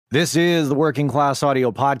This is the Working Class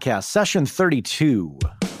Audio Podcast, session 32.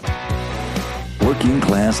 Working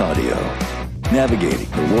Class Audio,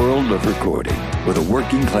 navigating the world of recording with a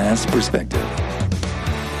working class perspective.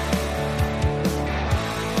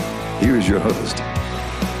 Here's your host,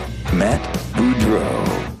 Matt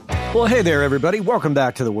Boudreau. Well, hey there, everybody. Welcome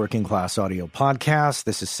back to the Working Class Audio Podcast.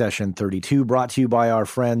 This is session 32, brought to you by our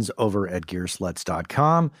friends over at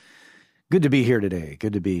GearSluts.com. Good to be here today.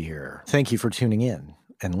 Good to be here. Thank you for tuning in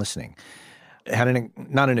and listening. Had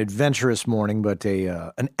not an adventurous morning, but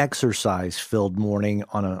an exercise-filled morning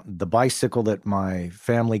on the bicycle that my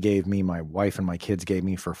family gave me, my wife and my kids gave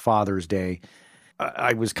me for Father's Day.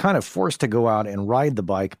 I was kind of forced to go out and ride the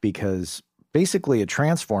bike because basically a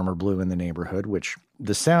transformer blew in the neighborhood, which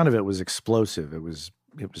the sound of it was explosive. It was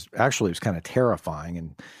kind of terrifying,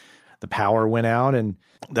 and the power went out, and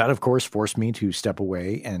that, of course, forced me to step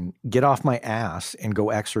away and get off my ass and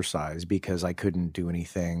go exercise because I couldn't do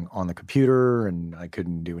anything on the computer and I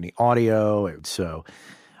couldn't do any audio. So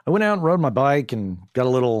I went out and rode my bike and got a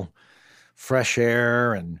little fresh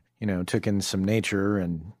air and, took in some nature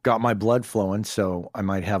and got my blood flowing so I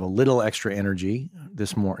might have a little extra energy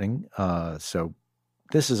this morning. So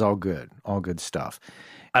this is all good stuff.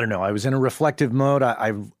 I don't know. I was in a reflective mode.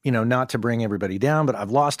 I've, not to bring everybody down, but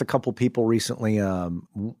I've lost a couple people recently. A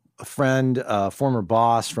friend, former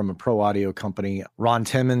boss from a pro audio company, Ron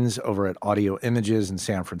Timmons over at Audio Images in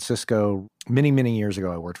San Francisco. Many, many years ago,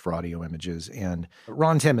 I worked for Audio Images, and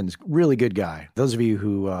Ron Timmons, really good guy. Those of you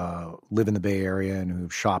who live in the Bay Area and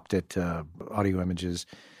who've shopped at Audio Images,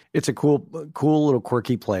 it's a cool little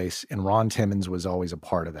quirky place, and Ron Timmons was always a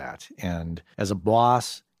part of that. And as a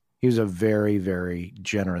boss, he was a very, very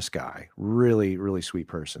generous guy, really, really sweet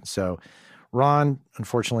person. So Ron,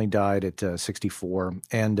 unfortunately, died at 64.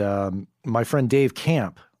 And my friend Dave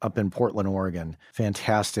Camp up in Portland, Oregon,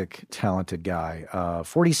 fantastic, talented guy,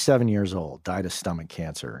 47 years old, died of stomach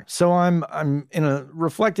cancer. So I'm in a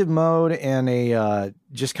reflective mode and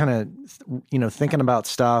just kind of, thinking about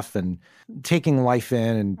stuff and taking life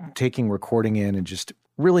in and taking recording in and just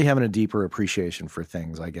really having a deeper appreciation for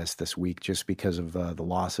things, I guess, this week, just because of the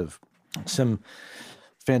loss of some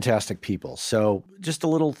fantastic people. So just a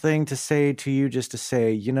little thing to say to you, just to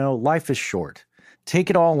say, life is short.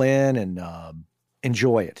 Take it all in and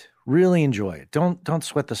enjoy it. Really enjoy it. Don't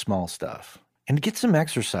sweat the small stuff. And get some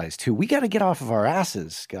exercise, too. We got to get off of our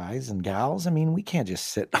asses, guys and gals. I mean, we can't just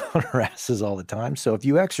sit on our asses all the time. So if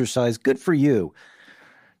you exercise, good for you.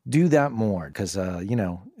 Do that more because,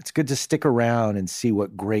 it's good to stick around and see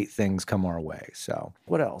what great things come our way. So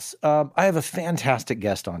what else? I have a fantastic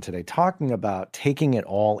guest on today talking about taking it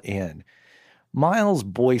all in. Miles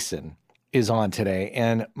Boyson is on today,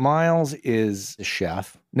 and Miles is a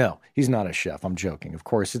chef. No, he's not a chef. I'm joking. Of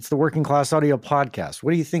course, it's the Working Class Audio Podcast. What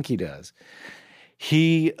do you think he does?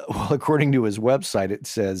 According to his website, it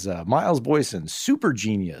says, Miles Boyson, super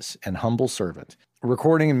genius and humble servant.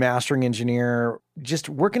 Recording and mastering engineer, just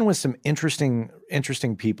working with some interesting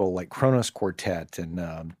people like Kronos Quartet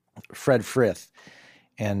and Fred Frith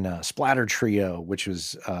and Splatter Trio, which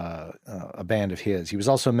was a band of his. He was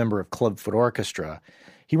also a member of Clubfoot Orchestra.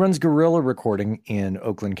 He runs Guerrilla Recording in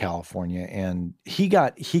Oakland, California, and he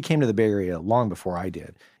came to the Bay Area long before I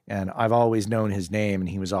did. And I've always known his name, and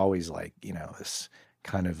he was always like, this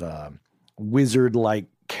kind of wizard-like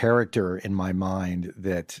character in my mind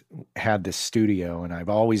that had this studio, and I've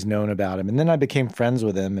always known about him. And then I became friends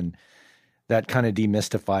with him, and that kind of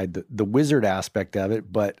demystified the wizard aspect of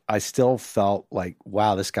it. But I still felt like,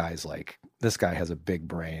 wow, this guy has a big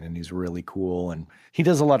brain, and he's really cool, and he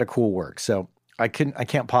does a lot of cool work. So I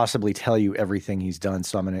can't possibly tell you everything he's done.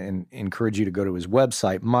 So I'm going to encourage you to go to his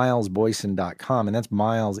website, milesboyson.com, and that's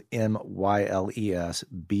Miles, MYLES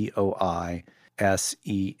BOISEN.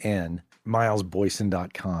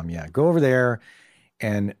 milesboyson.com. Yeah, go over there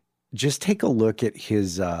and just take a look at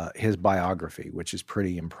his biography, which is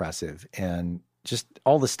pretty impressive, and just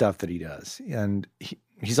all the stuff that he does. And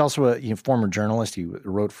he's also a former journalist. He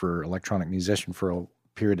wrote for Electronic Musician for a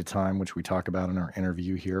period of time, which we talk about in our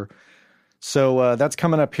interview here. So that's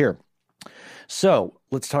coming up here. So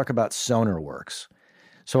let's talk about SonarWorks.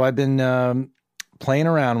 So I've been playing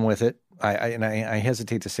around with it. I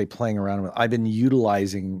hesitate to say playing around with it. I've been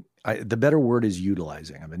utilizing. The better word is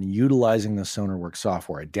utilizing. I've been utilizing the SonarWorks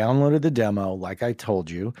software. I downloaded the demo, like I told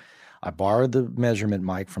you. I borrowed the measurement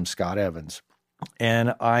mic from Scott Evans,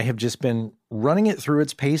 and I have just been running it through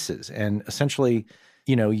its paces. And essentially,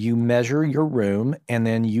 you measure your room, and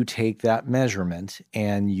then you take that measurement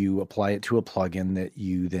and you apply it to a plugin that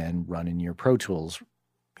you then run in your Pro Tools,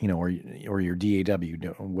 or your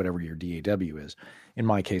DAW, whatever your DAW is. In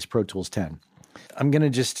my case, Pro Tools 10. I'm going to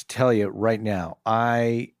just tell you right now,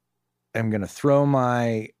 I am going to throw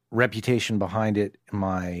my reputation behind it,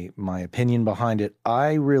 my opinion behind it.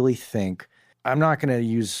 I really think, I'm not going to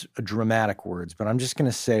use dramatic words, but I'm just going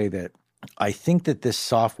to say that I think that this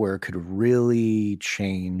software could really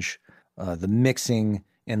change the mixing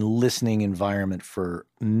and listening environment for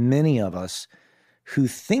many of us who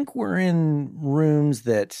think we're in rooms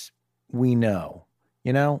that we know.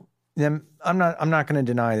 You know, then I'm not going to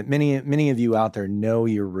deny that many of you out there know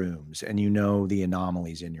your rooms and you know the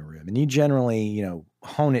anomalies in your room, and you generally, you know,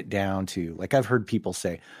 hone it down to, like, I've heard people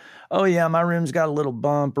say, "Oh yeah, my room's got a little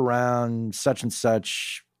bump around such and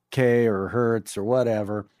such K or hertz or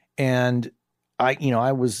whatever," and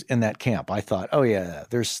I was in that camp. I thought, "Oh yeah,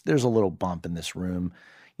 there's a little bump in this room,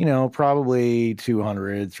 you know, probably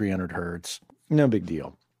 200, 300 hertz, no big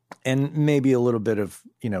deal." And maybe a little bit of,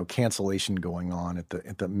 you know, cancellation going on at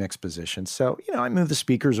the mix position. So, you know, I moved the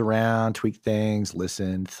speakers around, tweaked things,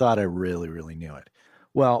 listened, thought I really, really knew it.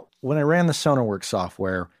 Well, when I ran the SonarWorks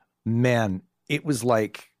software, man, it was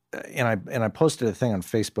like, and I posted a thing on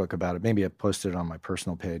Facebook about it. Maybe I posted it on my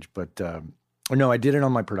personal page, but no, I did it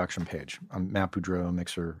on my production page. I'm Matt Boudreau,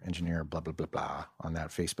 mixer engineer, blah, blah, blah, blah, on that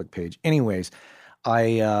Facebook page. Anyways,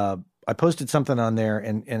 I posted something on there,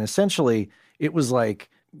 and essentially it was like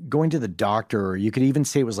going to the doctor, or you could even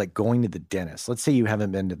say it was like going to the dentist. Let's say you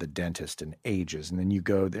haven't been to the dentist in ages, and then you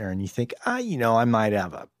go there and you think, you know, I might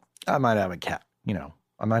have a cat, you know,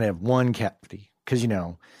 I might have one cavity because, you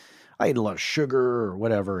know, I ate a lot of sugar or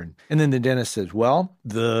whatever. And then the dentist says, well,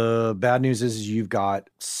 the bad news is you've got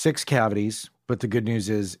 6 cavities, but the good news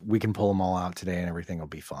is we can pull them all out today and everything will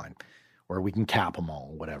be fine, or we can cap them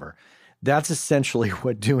all, whatever. That's essentially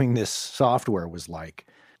what doing this software was like.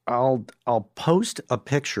 I'll post a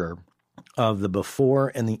picture of the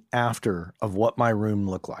before and the after of what my room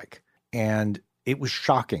looked like. And it was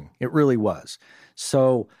shocking. It really was.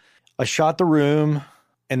 So I shot the room,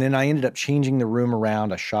 and then I ended up changing the room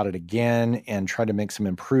around. I shot it again and tried to make some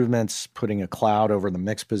improvements, putting a cloud over the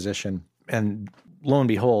mix position. And lo and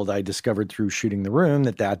behold, I discovered through shooting the room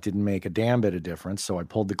that didn't make a damn bit of difference. So I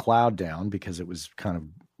pulled the cloud down because it was kind of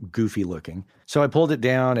goofy looking. So I pulled it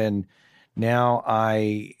down, and now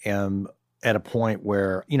I am at a point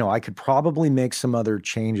where, you know, I could probably make some other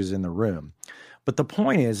changes in the room. But the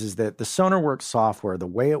point is that the SonarWorks software, the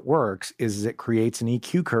way it works is it creates an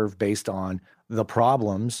EQ curve based on the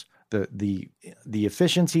problems, the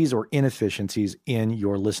efficiencies or inefficiencies in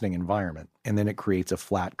your listening environment. And then it creates a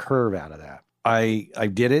flat curve out of that. I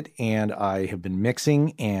did it, and I have been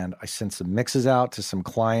mixing, and I sent some mixes out to some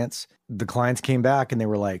clients. The clients came back and they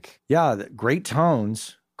were like, yeah, great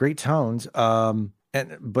tones. But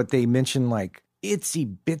they mentioned like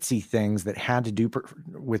itsy bitsy things that had to do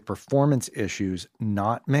with performance issues,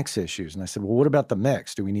 not mix issues. And I said, well, what about the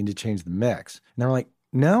mix? Do we need to change the mix? And they were like,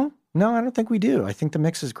 no, I don't think we do. I think the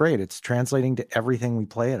mix is great. It's translating to everything we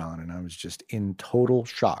play it on. And I was just in total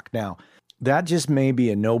shock. Now, that just may be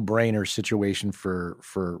a no-brainer situation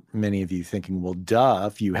for many of you, thinking, well, duh,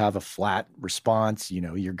 if you have a flat response, you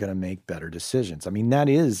know, you're going to make better decisions. I mean, that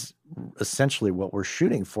is essentially what we're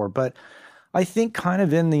shooting for. But I think kind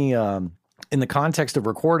of in the context of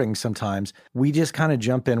recording, sometimes we just kind of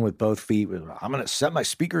jump in with both feet. I'm going to set my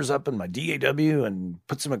speakers up in my DAW and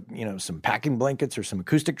put some packing blankets or some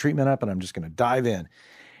acoustic treatment up, and I'm just going to dive in.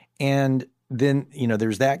 And then, you know,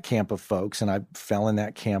 there's that camp of folks, and I fell in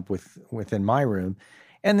that camp within my room.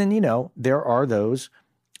 And then, you know, there are those,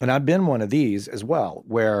 and I've been one of these as well,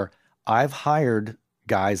 where I've hired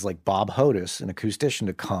guys like Bob Hodis, an acoustician,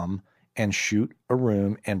 to come and shoot a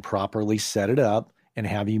room and properly set it up and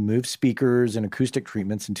have you move speakers and acoustic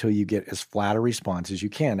treatments until you get as flat a response as you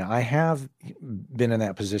can. Now, I have been in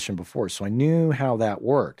that position before, so I knew how that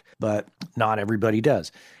worked, but not everybody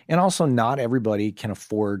does. And also, not everybody can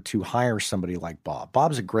afford to hire somebody like Bob.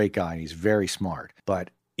 Bob's a great guy, and he's very smart. But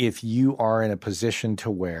if you are in a position to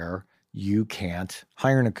where you can't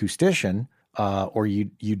hire an acoustician, or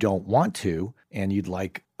you don't want to, and you'd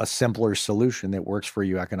like a simpler solution that works for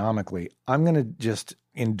you economically, I'm going to just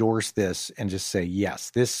endorse this and just say, yes,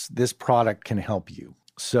 this product can help you.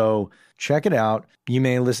 So check it out. You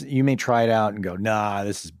may try it out and go, nah,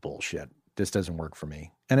 this is bullshit. This doesn't work for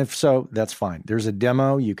me. And if so, that's fine. There's a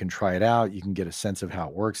demo. You can try it out. You can get a sense of how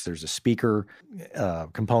it works. There's a speaker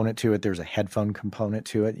component to it. There's a headphone component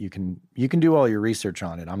to it. You can do all your research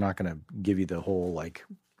on it. I'm not going to give you the whole, like,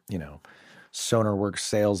 you know, SonarWorks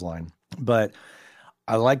sales line, but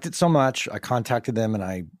I liked it so much. I contacted them, and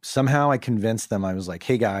I convinced them. I was like,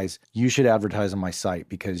 hey guys, you should advertise on my site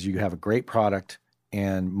because you have a great product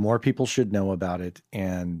and more people should know about it.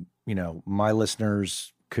 And, you know, my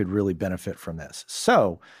listeners could really benefit from this.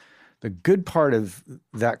 So The good part of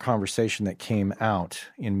that conversation that came out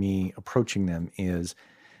in me approaching them is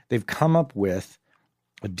they've come up with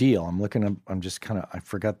a deal. I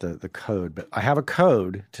forgot the code, but I have a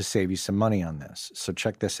code to save you some money on this. So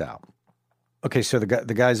check this out. Okay, so the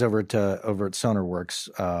guys over at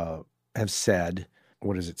SonarWorks have said,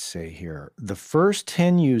 what does it say here? The first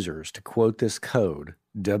 10 users to quote this code,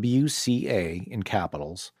 WCA in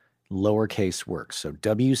capitals, lowercase works. So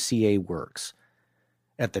WCA works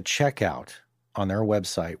at the checkout on their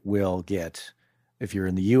website will get, if you're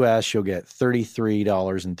in the US, you'll get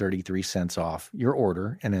 $33.33 off your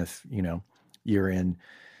order. And if, you're in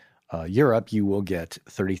Europe, you will get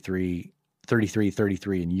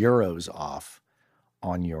 33.33 in euros off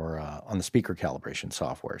on your on the speaker calibration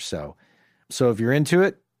software. So if you're into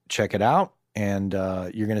it, check it out. And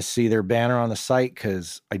you're going to see their banner on the site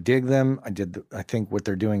because I dig them. I think what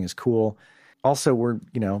they're doing is cool. Also,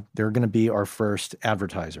 they're going to be our first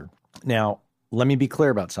advertiser. Now, let me be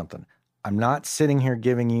clear about something. I'm not sitting here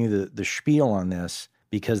giving you the spiel on this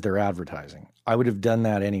because they're advertising. I would have done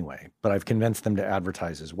that anyway, but I've convinced them to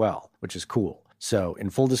advertise as well, which is cool. So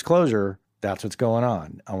in full disclosure, that's what's going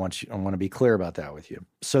on. I want to be clear about that with you.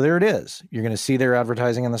 So there it is. You're going to see their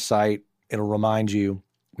advertising on the site. It'll remind you.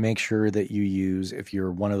 Make sure that you use, if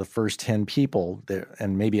you're one of the first 10 people,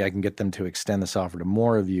 and maybe I can get them to extend this offer to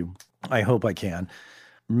more of you. I hope I can.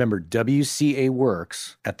 Remember, WCA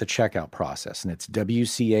works at the checkout process, and it's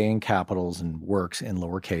WCA in capitals and works in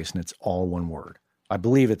lowercase, and it's all one word. I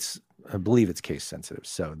believe it's case sensitive.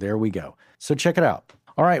 So there we go. So check it out.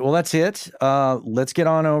 All right, well, that's it. Let's get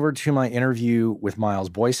on over to my interview with Miles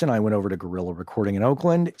Boyson. I went over to Gorilla Recording in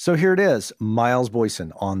Oakland. So here it is, Miles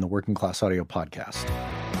Boyson on the Working Class Audio Podcast.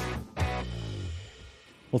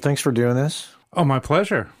 Well, thanks for doing this. Oh, my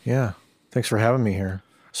pleasure. Yeah, thanks for having me here.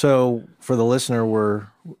 So for the listener, we're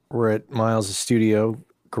at Miles' studio,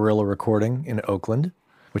 Gorilla Recording in Oakland,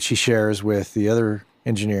 which he shares with the other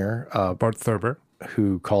engineer, Bart Thurber,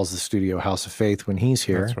 who calls the studio House of Faith when he's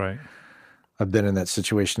here. That's right. I've been in that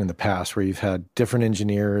situation in the past where you've had different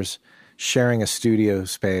engineers sharing a studio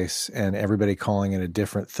space and everybody calling it a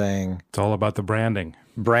different thing. It's all about the branding.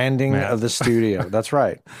 Branding of the studio. That's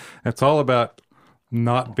right. It's all about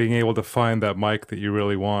not being able to find that mic that you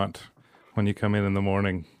really want when you come in the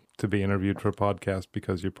morning to be interviewed for a podcast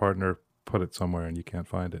because your partner put it somewhere and you can't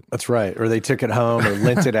find it. That's right. Or they took it home or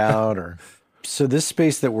lent it out. So this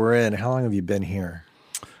space that we're in, how long have you been here?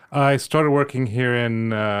 I started working here in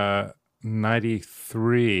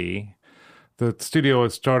 93. The studio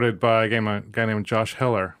was started by a guy named Josh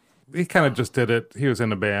Heller. He kind of just did it. He was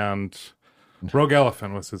in a band. Rogue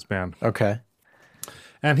Elephant was his band. Okay.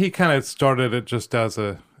 And he kind of started it just as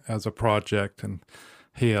a project, and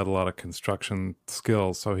he had a lot of construction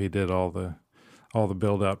skills, so he did all the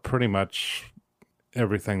build out, pretty much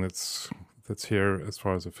everything that's here as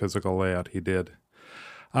far as a physical layout he did.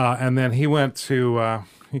 And then he went to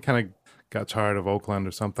he kind of got tired of Oakland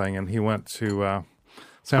or something, and he went to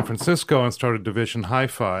San Francisco and started Division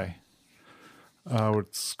Hi-Fi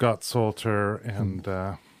with Scott Salter and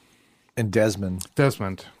Desmond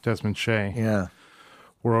Shea. Yeah.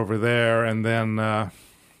 Were over there, and then I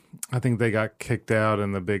think they got kicked out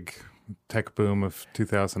in the big tech boom of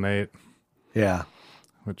 2008. Yeah.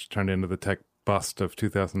 Which turned into the tech bust of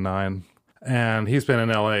 2009. And he's been in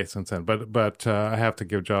LA since then. But I have to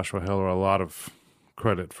give Joshua Heller a lot of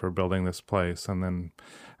credit for building this place and then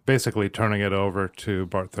basically turning it over to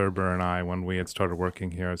Bart Thurber and I when we had started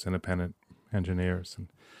working here as independent engineers. And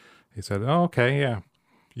he said, "Oh, okay, yeah.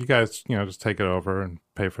 You guys, just take it over and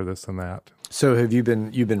pay for this and that." So have you've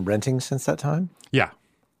been renting since that time? Yeah.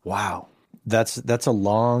 Wow. That's a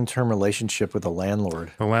long-term relationship with a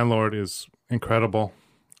landlord. The landlord is incredible,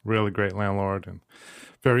 really great landlord, and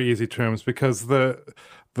very easy terms because the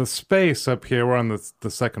space up here, we're on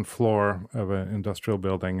the second floor of an industrial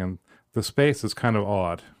building, and the space is kind of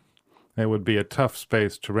odd. It would be a tough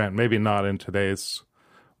space to rent, maybe not in today's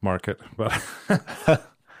market, but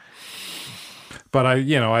but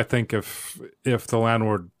I think if the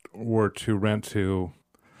landlord were to rent to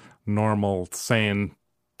normal, sane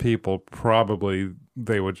people, probably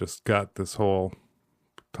they would just gut this whole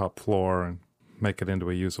top floor and make it into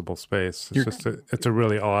a usable space. It's a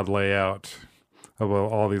really odd layout of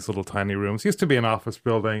all these little tiny rooms. It used to be an office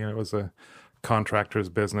building, and it was a contractor's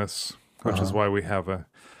business, which is why we have a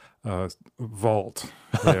vault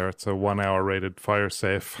there. It's a 1-hour rated fire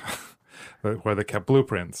safe where they kept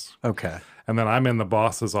blueprints. Okay. And then I'm in the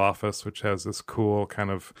boss's office, which has this cool kind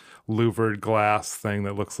of louvered glass thing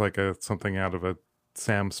that looks like something out of a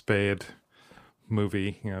Sam Spade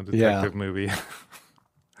movie, detective movie.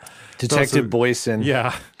 Detective Boyson.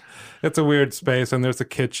 Yeah. it's a weird space, and there's a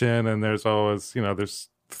kitchen, and there's always, there's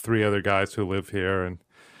 3 other guys who live here, and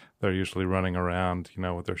they're usually running around,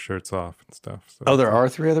 with their shirts off and stuff. So, Oh, there are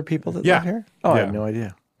 3 other people that live here? Oh, I Yeah. had no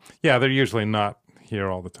idea. Yeah, they're usually not here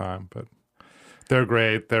all the time, but they're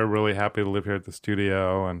great. They're really happy to live here at the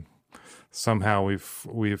studio, and somehow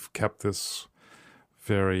we've kept this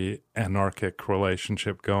very anarchic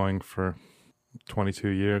relationship going for 22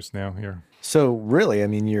 years now here. So really, I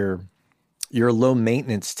mean, you're a low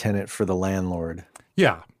maintenance tenant for the landlord.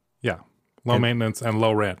 Yeah. Low maintenance and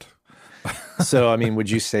low rent. So, I mean, would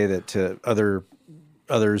you say that to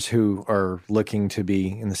others who are looking to be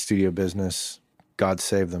in the studio business, God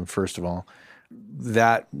save them, first of all,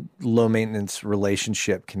 that low maintenance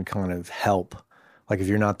relationship can kind of help? Like if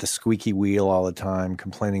you're not the squeaky wheel all the time,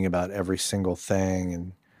 complaining about every single thing.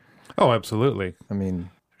 And Oh, absolutely. I mean,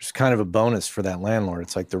 there's kind of a bonus for that landlord.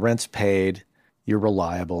 It's like the rent's paid, you're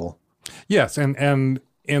reliable. Yes, and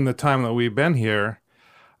in the time that we've been here,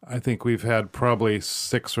 I think we've had probably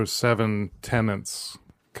 6 or 7 tenants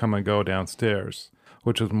come and go downstairs,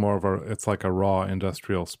 which is more of it's like a raw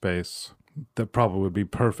industrial space that probably would be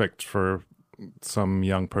perfect for some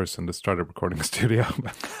young person to start a recording studio.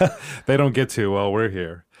 They don't get to while we're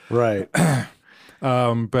here. Right.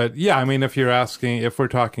 But yeah, I mean, if we're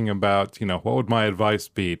talking about, what would my advice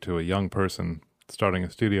be to a young person starting a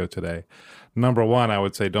studio today? Number 1, I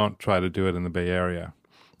would say don't try to do it in the Bay Area.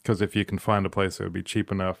 Because if you can find a place that would be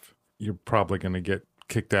cheap enough, you're probably going to get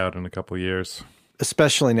kicked out in a couple of years.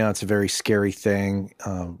 Especially now, it's a very scary thing.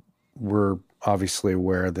 We're obviously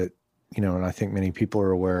aware that, and I think many people are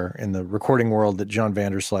aware in the recording world that John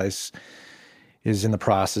Vanderslice is in the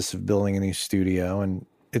process of building a new studio. And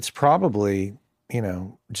it's probably,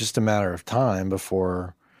 just a matter of time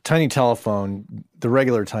before Tiny Telephone, the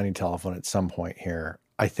regular Tiny Telephone at some point here,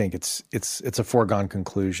 I think it's a foregone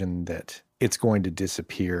conclusion that it's going to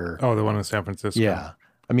disappear. Oh, the one in San Francisco. Yeah.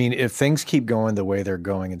 I mean, if things keep going the way they're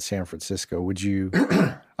going in San Francisco, would you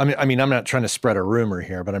I mean, I'm not trying to spread a rumor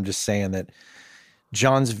here, but I'm just saying that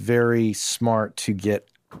John's very smart to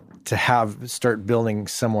start building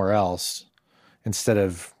somewhere else instead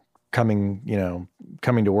of coming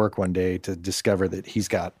to work one day to discover that he's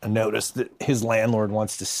got a notice that his landlord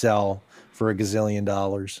wants to sell for $1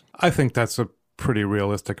 gazillion. I think that's a pretty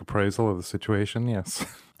realistic appraisal of the situation, yes.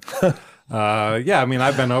 Yeah, I mean,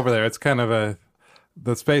 I've been over there. It's kind of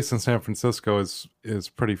the space in San Francisco is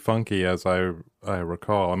pretty funky, as I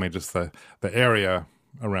recall. I mean, just the area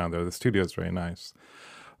around there, the studio is very nice.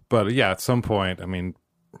 But yeah, at some point, I mean,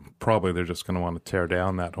 probably they're just going to want to tear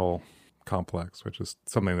down that whole complex, which is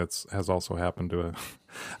something has also happened to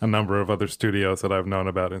a number of other studios that I've known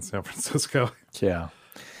about in San Francisco. Yeah.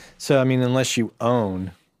 So, I mean, unless you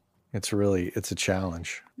own, it's a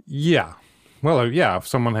challenge. Yeah. Well, yeah, if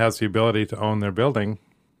someone has the ability to own their building,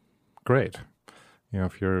 great.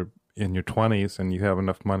 If you're in your 20s and you have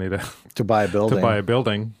enough money to buy a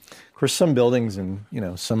building. Of course, some buildings in,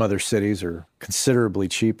 some other cities are considerably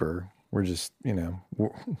cheaper. We're just,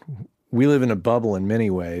 we live in a bubble in many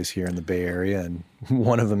ways here in the Bay Area, and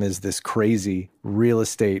one of them is this crazy real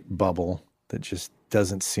estate bubble that just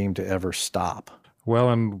doesn't seem to ever stop. Well,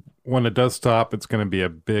 and when it does stop, it's going to be a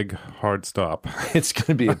big, hard stop. It's going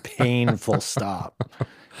to be a painful stop.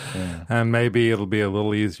 Yeah. And maybe it'll be a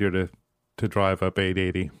little easier to drive up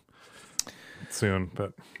 880 soon,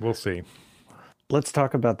 but we'll see. Let's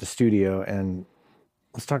talk about the studio, and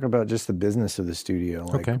let's talk about just the business of the studio.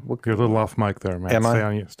 Okay. You're a little off mic there, man. Am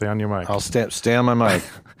I? Stay on your mic. I'll stay on my mic.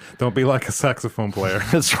 Don't be like a saxophone player.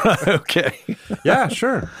 That's right. Okay. Yeah,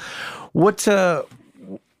 sure. What's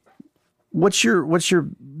your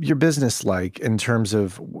business like in terms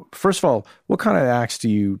of, first of all, what kind of acts do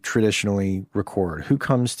you traditionally record? Who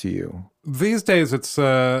comes to you? These days, it's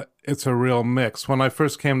a real mix. When I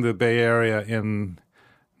first came to the Bay Area in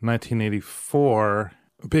 1984,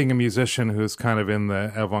 being a musician who's kind of in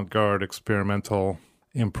the avant-garde, experimental,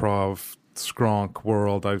 improv, skronk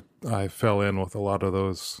world, I fell in with a lot of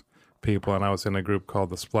those people, and I was in a group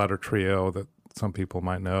called the Splatter Trio that some people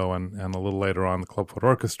might know, and a little later on the Clubfoot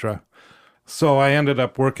Orchestra. So I ended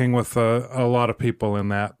up working with a lot of people in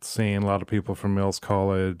that scene, a lot of people from Mills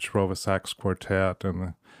College, Rova Sax Quartet, and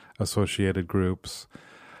the associated groups.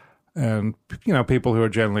 And, people who are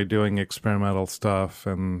generally doing experimental stuff,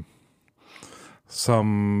 and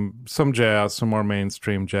some jazz, some more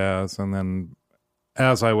mainstream jazz. And then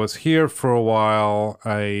as I was here for a while,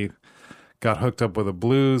 I got hooked up with a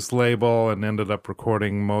blues label and ended up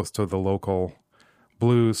recording most of the local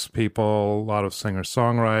blues people, a lot of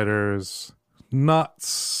singer-songwriters, not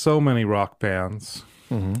so many rock bands,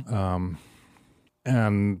 and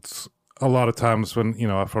a lot of times when,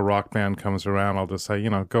 if a rock band comes around, I'll just say,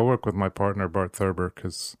 go work with my partner, Bart Thurber,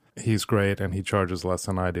 because he's great and he charges less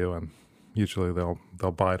than I do. And usually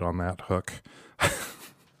they'll bite on that hook.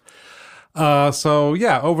 So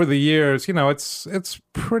yeah, over the years, it's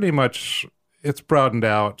pretty much, it's broadened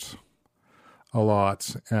out a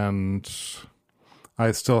lot. And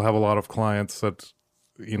I still have a lot of clients that,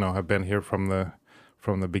 have been here from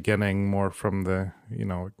the beginning, more from the,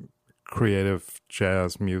 creative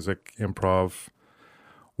jazz music, improv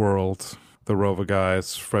world. The Rova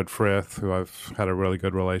guys, Fred Frith, who I've had a really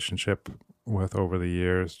good relationship with over the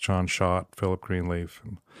years, John Schott, Philip Greenleaf,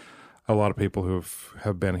 and a lot of people who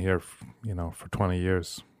have been here, for 20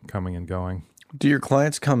 years, coming and going. Do your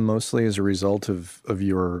clients come mostly as a result of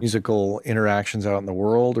your musical interactions out in the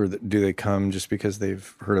world, or do they come just because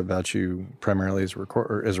they've heard about you primarily as a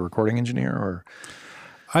recording engineer? Or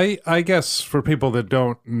I guess for people that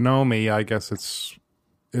don't know me, I guess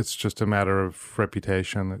it's just a matter of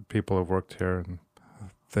reputation that people have worked here and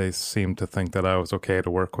they seem to think that I was okay to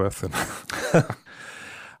work with. And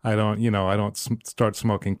I don't start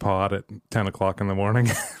smoking pot at 10 o'clock in the morning.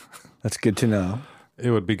 That's good to know.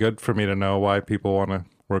 It would be good for me to know why people want to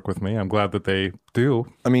work with me. I'm glad that they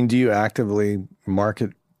do. I mean, do you actively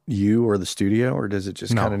market you or the studio, or does it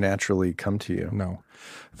just kind of naturally come to you? No.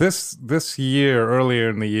 This year, earlier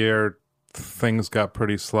in the year, things got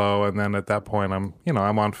pretty slow, and then at that point I'm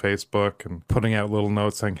on Facebook and putting out little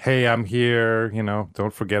notes saying, hey, I'm here,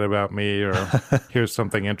 don't forget about me, or here's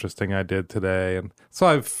something interesting I did today. And so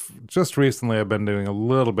I've been doing a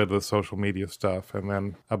little bit of the social media stuff, and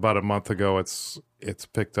then about a month ago it's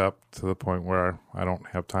picked up to the point where I don't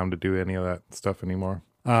have time to do any of that stuff anymore.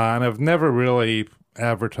 And I've never really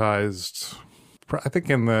advertised. I think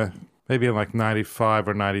maybe in like 95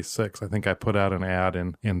 or 96, I think I put out an ad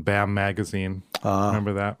in BAM magazine.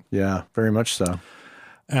 Remember that? Yeah, very much so.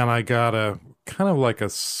 And I got a kind of like a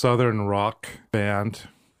southern rock band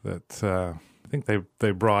that I think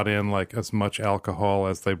they brought in like as much alcohol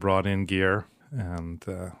as they brought in gear. And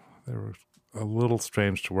they were a little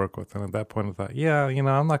strange to work with. And at that point I thought,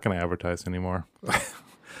 I'm not going to advertise anymore.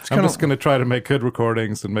 I'm just going to try to make good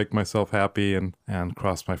recordings and make myself happy and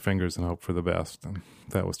cross my fingers and hope for the best. And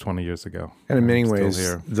that was 20 years ago. And in many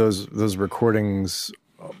ways, those recordings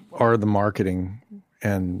are the marketing,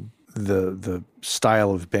 and the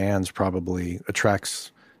style of bands probably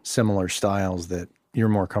attracts similar styles that you're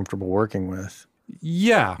more comfortable working with.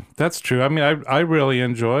 Yeah, that's true. I mean, I really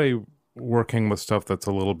enjoy working with stuff that's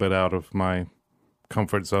a little bit out of my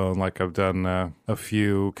comfort zone. Like I've done a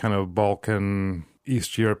few kind of Balkan,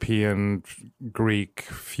 East European, Greek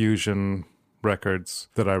fusion records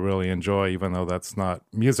that I really enjoy, even though that's not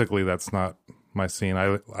my scene.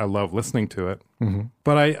 I love listening to it. Mm-hmm.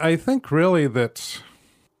 But I think really that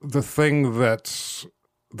the thing that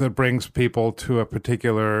brings people to a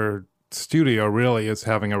particular studio really is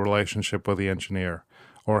having a relationship with the engineer,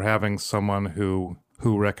 or having someone who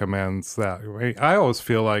recommends that. I always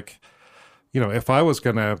feel like, if I was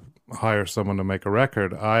going to hire someone to make a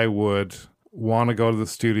record, I would want to go to the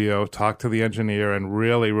studio, talk to the engineer, and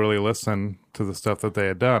really, really listen to the stuff that they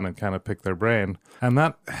had done and kind of pick their brain. And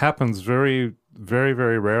that happens very, very,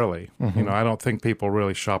 very rarely. Mm-hmm. I don't think people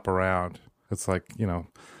really shop around. It's like,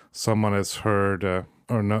 someone has heard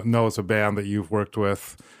or knows a band that you've worked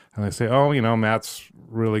with, and they say, oh, Matt's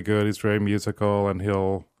really good. He's very musical, and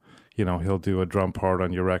he'll do a drum part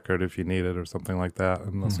on your record if you need it or something like that.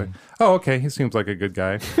 And they'll say, oh, okay, he seems like a good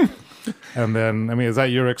guy. And then, is that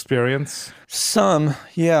your experience? Some,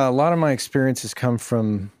 yeah. A lot of my experiences come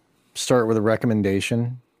from start with a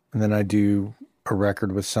recommendation, and then I do a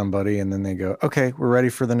record with somebody, and then they go, okay, we're ready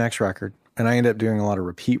for the next record. And I end up doing a lot of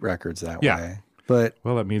repeat records that way. But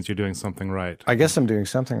well, that means you're doing something right. I guess I'm doing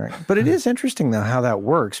something right. But it is interesting, though, how that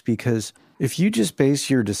works, because if you just base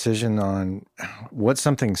your decision on what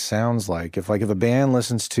something sounds like, if a band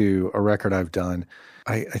listens to a record I've done,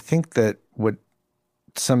 I think that what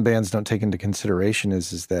some bands don't take into consideration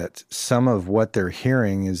is that some of what they're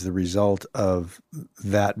hearing is the result of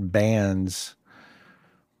that band's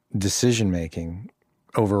decision-making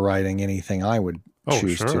overriding anything I would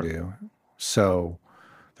choose to do. So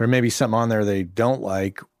there may be something on there they don't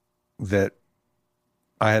like that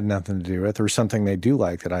I had nothing to do with, or something they do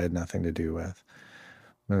like that I had nothing to do with.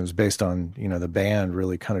 And it was based on, the band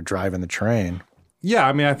really kind of driving the train. Yeah,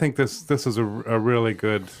 I think this is a really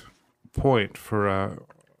good point for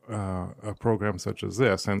a program such as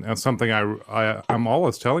this, and something I'm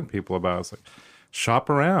always telling people about. It's like, shop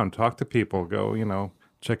around, talk to people, go,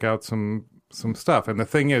 check out some stuff. And the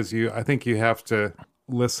thing is, I think you have to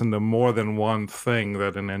listen to more than one thing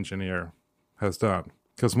that an engineer has done.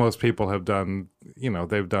 because most people have done,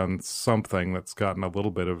 they've done something that's gotten a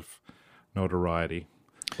little bit of notoriety.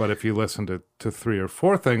 But if you listen to 3 or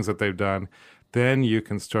 4 things that they've done, then you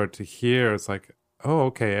can start to hear, it's like, oh,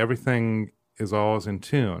 okay, everything is always in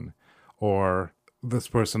tune. Or this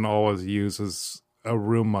person always uses a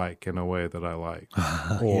room mic in a way that I like.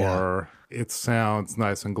 Or it sounds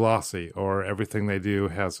nice and glossy. Or everything they do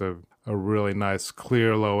has a really nice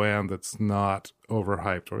clear low end that's not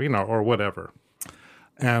overhyped, or whatever.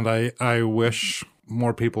 And I wish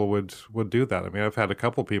more people would do that. I mean, I've had a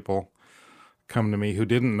couple people come to me who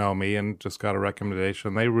didn't know me and just got a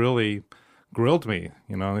recommendation. They really grilled me,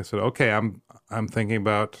 and they said, okay, I'm thinking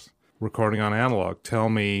about recording on analog. Tell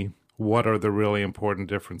me, what are the really important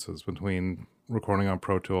differences between recording on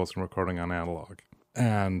Pro Tools and recording on analog?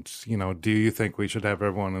 And, do you think we should have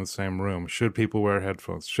everyone in the same room? Should people wear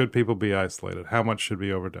headphones? Should people be isolated? How much should be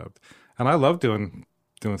overdubbed? And I love doing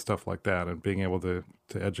stuff like that and being able to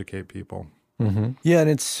educate people. Mm-hmm. Yeah, and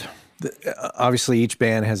it's obviously each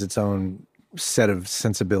band has its own set of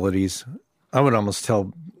sensibilities. I would almost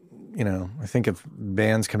tell, I think if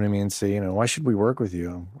bands come to me and say, why should we work with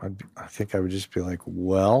you? I think I would just be like,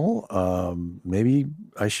 well, maybe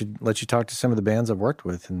I should let you talk to some of the bands I've worked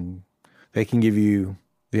with, and they can give you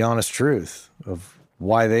the honest truth of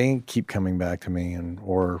why they keep coming back to me,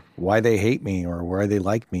 or why they hate me, or why they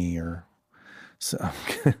like me, or so.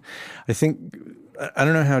 I think, I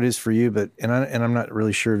don't know how it is for you, but I'm not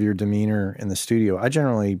really sure of your demeanor in the studio.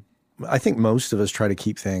 I think most of us try to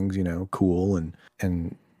keep things, cool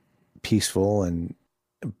and peaceful,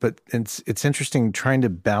 but it's interesting trying to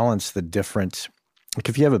balance the different. Like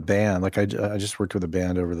if you have a band, like I just worked with a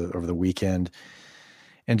band over the weekend,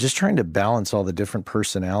 and just trying to balance all the different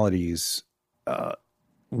personalities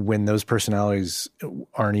when those personalities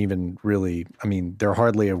aren't even really. I mean, they're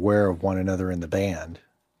hardly aware of one another in the band.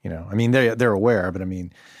 I mean, they're aware, but I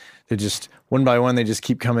mean, they just one by one they just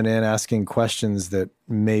keep coming in asking questions that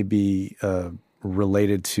may be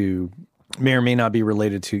related to. May or may not be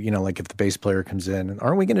related to, like if the bass player comes in and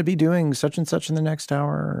aren't we going to be doing such and such in the next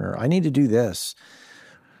hour? Or I need to do this.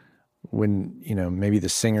 When, maybe the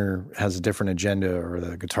singer has a different agenda or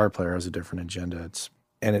the guitar player has a different agenda.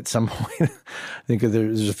 And at some point, I think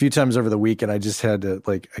there's a few times over the week and I just had to,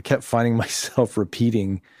 I kept finding myself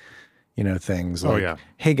repeating, things like,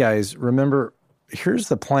 hey guys, remember, here's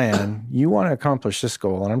the plan. You want to accomplish this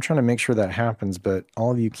goal and I'm trying to make sure that happens, but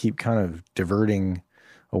all of you keep kind of diverting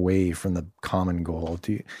away from the common goal.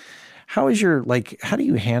 How do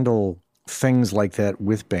you handle things like that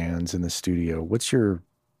with bands in the studio?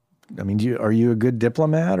 Are you a good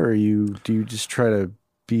diplomat, or do you just try to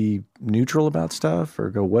be neutral about stuff or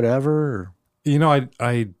go whatever? Or?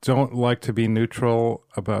 I don't like to be neutral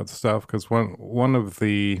about stuff, because one of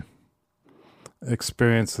the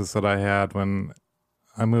experiences that I had when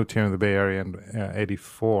I moved here in the Bay Area in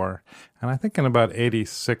 84, and I think in about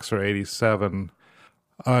 86 or 87,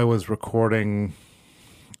 I was recording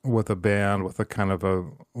with a band with a kind of a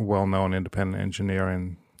well-known independent engineer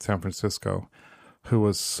in San Francisco who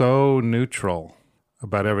was so neutral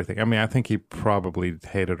about everything. I mean, I think he probably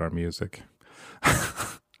hated our music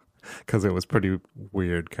because it was pretty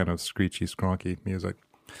weird, kind of screechy, skronky music.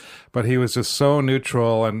 But he was just so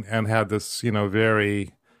neutral and had this,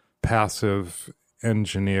 very passive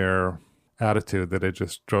engineer attitude that it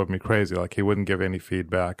just drove me crazy. Like he wouldn't give any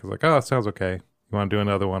feedback. I was like, oh, it sounds okay. You want to do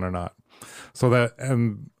another one or not? So that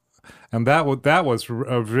that was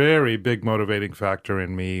a very big motivating factor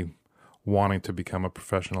in me wanting to become a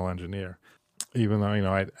professional engineer. Even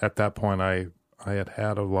though at that point I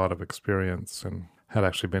had a lot of experience and had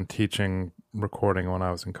actually been teaching recording when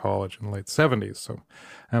I was in college in the late 70s. So,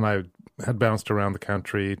 and I had bounced around the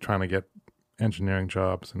country trying to get engineering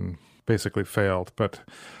jobs and basically failed. But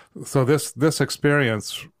so this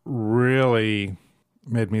experience really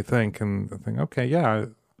made me think, okay, yeah,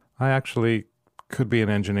 I actually could be an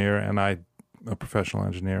engineer and a professional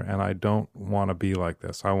engineer, and I don't want to be like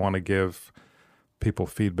this. I want to give people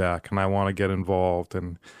feedback, and I want to get involved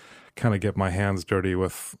and kind of get my hands dirty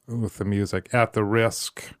with the music, at the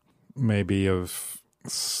risk maybe of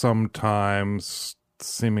sometimes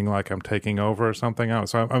seeming like I'm taking over or something.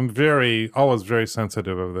 So I'm always very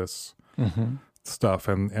sensitive of this stuff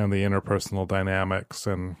and the interpersonal dynamics,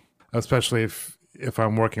 and especially if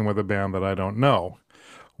I'm working with a band that I don't know,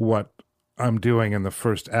 what I'm doing in the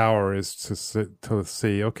first hour is to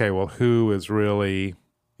see, okay, well, who is really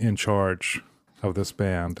in charge of this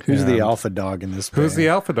band? Who's the alpha dog in this band? Who's the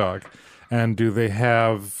alpha dog? And do they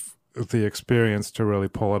have the experience to really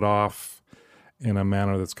pull it off in a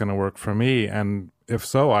manner that's going to work for me? And if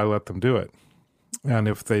so, I let them do it. And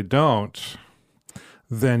if they don't,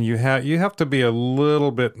 then you have to be a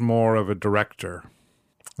little bit more of a director.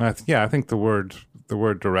 I think the word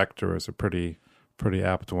director is a pretty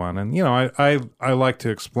apt one. And I like to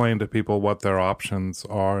explain to people what their options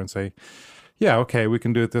are and say, yeah, okay, we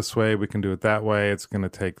can do it this way, we can do it that way. It's going to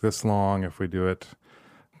take this long if we do it,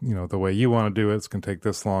 the way you want to do it. It's going to take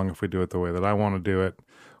this long if we do it the way that I want to do it.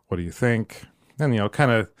 What do you think? And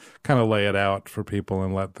kind of lay it out for people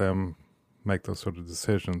and let them make those sort of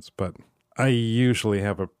decisions. But I usually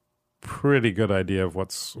have a pretty good idea of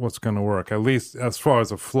what's going to work, at least as far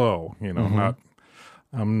as a flow.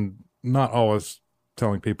 I'm not always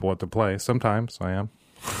telling people what to play. Sometimes I am.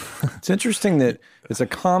 It's interesting that it's a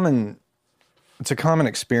common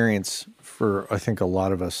experience for, I think, a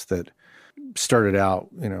lot of us that started out,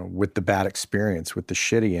 with the bad experience, with the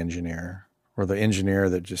shitty engineer or the engineer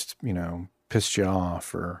that just, pissed you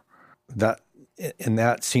off, or that. And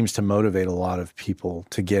that seems to motivate a lot of people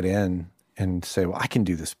to get in and say, well, I can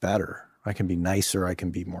do this better. I can be nicer. I can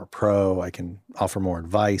be more pro. I can offer more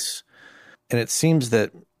advice. And it seems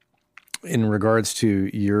that in regards to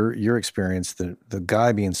your experience, the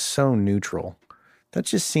guy being so neutral, that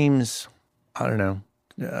just seems, I don't know,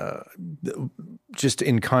 just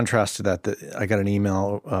in contrast to that I got an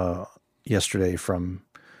email yesterday from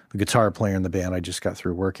the guitar player in the band I just got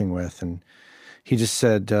through working with, and he just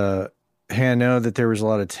said, hey, I know that there was a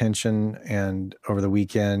lot of tension and over the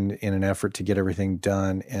weekend in an effort to get everything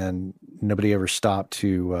done, and nobody ever stopped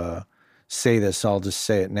to say this. So I'll just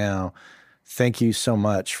say it now. Thank you so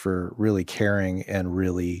much for really caring and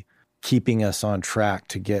really keeping us on track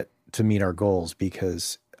to meet our goals,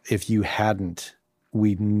 because if you hadn't,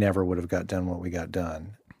 we never would have got done what we got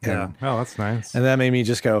done. Yeah. Oh, that's nice. And that made me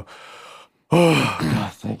just go, oh,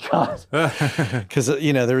 God, thank God. Because,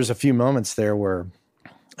 there was a few moments there where,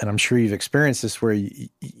 and I'm sure you've experienced this, where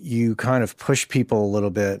you kind of push people a little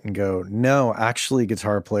bit and go, no, actually,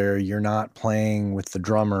 guitar player, you're not playing with the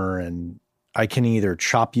drummer, and I can either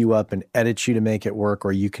chop you up and edit you to make it work,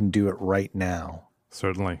 or you can do it right now.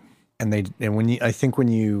 Certainly. And when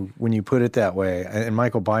you put it that way, and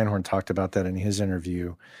Michael Beinhorn talked about that in his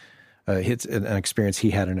interview, it's an experience he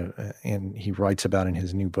had and he writes about in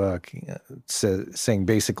his new book, saying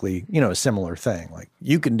basically, a similar thing, like,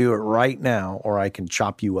 you can do it right now, or I can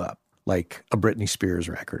chop you up like a Britney Spears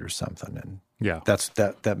record or something. And yeah,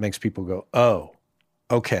 that makes people go, oh,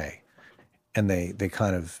 okay. And they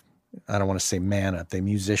kind of, I don't want to say man up, they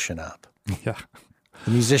musician up. Yeah.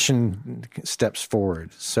 The musician steps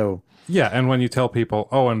forward. So yeah, and when you tell people,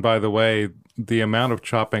 oh, and by the way, the amount of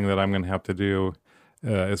chopping that I'm going to have to do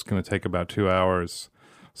is going to take about 2 hours,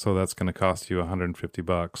 so that's going to cost you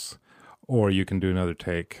 $150, or you can do another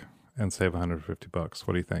take and save $150.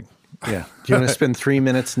 What do you think? Yeah. Do you want to spend 3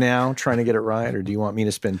 minutes now trying to get it right, or do you want me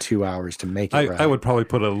to spend 2 hours to make it right? I would probably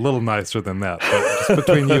put it a little nicer than that, but just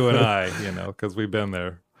between you and I, because we've been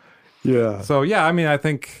there. Yeah. So yeah, I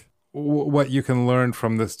think what you can learn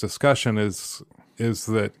from this discussion is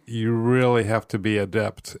that you really have to be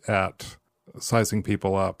adept at sizing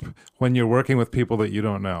people up when you're working with people that you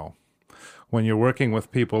don't know. When you're working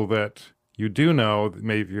with people that you do know,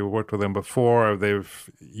 maybe you worked with them before, or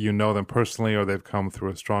you know them personally, or they've come through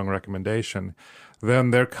a strong recommendation,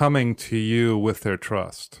 then they're coming to you with their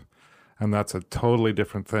trust. And that's a totally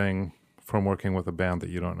different thing from working with a band that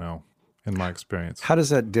you don't know, in my experience. How does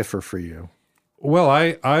that differ for you? Well,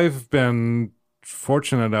 I've been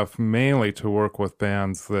fortunate enough mainly to work with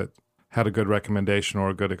bands that had a good recommendation or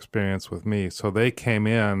a good experience with me. So they came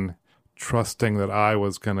in trusting that I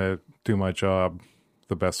was going to do my job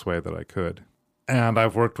the best way that I could. And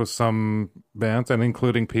I've worked with some bands, and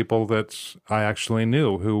including people that I actually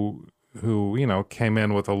knew who came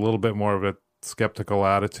in with a little bit more of a skeptical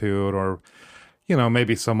attitude, or,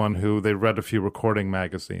 maybe someone who they read a few recording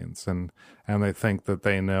magazines and they think that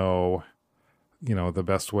they know, the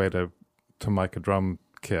best way to mic a drum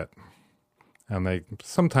kit. And they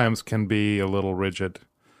sometimes can be a little rigid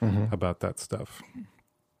about that stuff.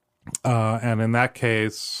 And in that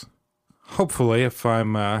case, hopefully, if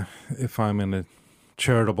I'm in a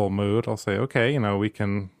charitable mood, I'll say, okay, we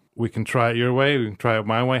can try it your way, we can try it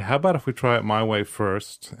my way. How about if we try it my way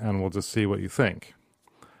first, and we'll just see what you think?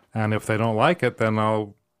 And if they don't like it, then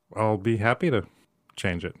I'll be happy to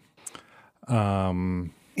change it.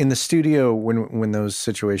 In the studio, when those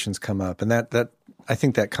situations come up, and that I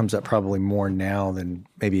think that comes up probably more now than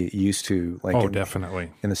maybe it used to.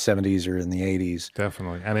 Definitely. In the 70s or in the 80s.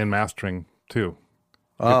 Definitely. And in mastering, too.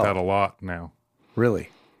 Get that a lot now. Really?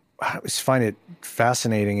 I always find it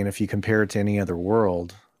fascinating, and if you compare it to any other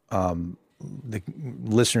world, the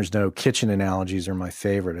listeners know kitchen analogies are my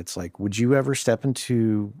favorite. It's like, would you ever step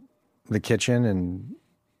into the kitchen and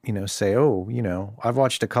say, oh, I've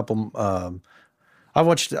watched a couple. I've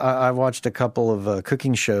watched a couple of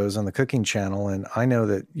cooking shows on the Cooking Channel, and I know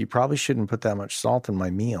that you probably shouldn't put that much salt in my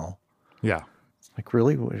meal. Yeah. Like,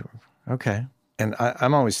 really? Okay. And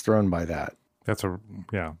I'm always thrown by that.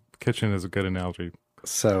 Kitchen is a good analogy.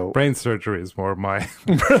 So brain surgery is more my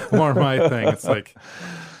thing. It's like,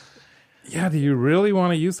 yeah, do you really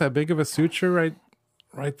want to use that big of a suture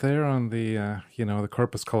right there on the the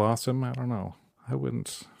corpus callosum? I don't know. I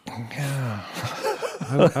wouldn't. Yeah.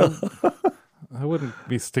 I wouldn't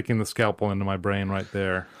be sticking the scalpel into my brain right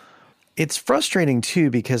there. It's frustrating too,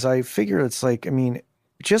 because I figure it's like,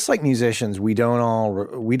 just like musicians, we don't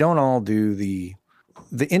all do the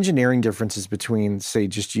engineering differences between, say,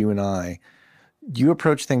 just you and I. You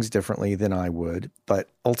approach things differently than I would, but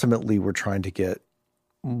ultimately we're trying to get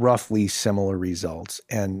roughly similar results.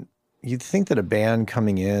 And you'd think that a band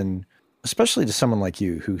coming in, especially to someone like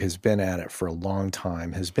you who has been at it for a long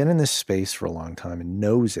time, has been in this space for a long time and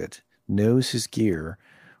knows his gear,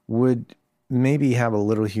 would maybe have a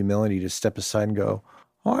little humility to step aside and go,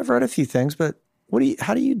 oh, I've read a few things, but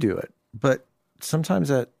how do you do it? But sometimes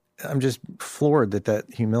I'm just floored that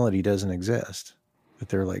humility doesn't exist. That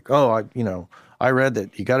they're like, oh, I read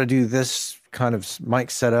that you got to do this kind of mic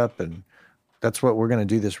setup, and that's what we're going to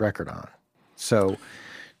do this record on. So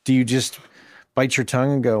do you just bite your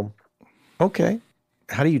tongue and go, okay?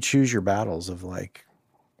 How do you choose your battles of like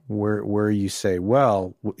where you say,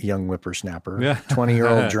 well, young whippersnapper,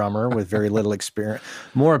 20-year-old drummer with very little experience,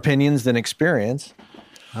 more opinions than experience?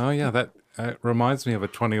 Oh, yeah, that reminds me of a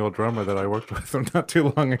 20-year-old drummer that I worked with not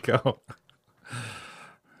too long ago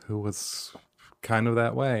who was kind of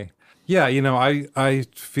that way. Yeah, I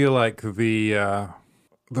feel like the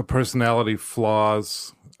personality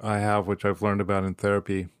flaws I have, which I've learned about in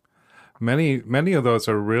therapy, many of those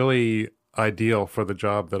are really ideal for the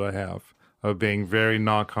job that I have, of being very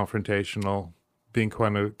non-confrontational, being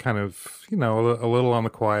kind of a little on the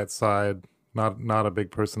quiet side, not a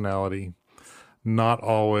big personality, not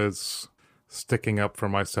always sticking up for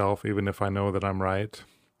myself, even if I know that I'm right.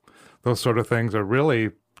 Those sort of things are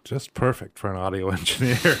really just perfect for an audio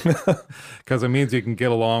engineer, because it means you can get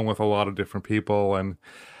along with a lot of different people. And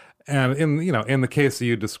in the case that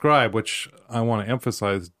you describe, which I want to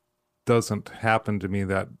emphasize doesn't happen to me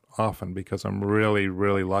that often, because I'm really,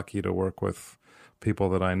 really lucky to work with people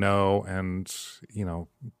that I know, and,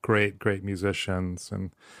 great musicians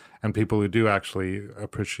and people who do actually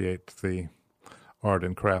appreciate the art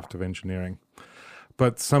and craft of engineering.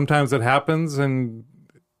 But sometimes it happens, and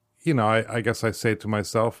I guess I say to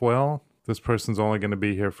myself, well, this person's only going to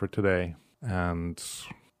be here for today, and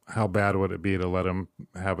how bad would it be to let them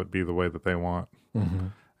have it be the way that they want,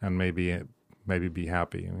 and maybe be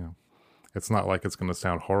happy. It's not like it's going to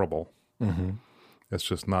sound horrible. Mm-hmm. It's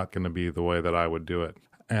just not going to be the way that I would do it.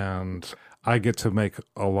 And I get to make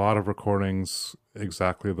a lot of recordings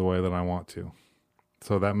exactly the way that I want to.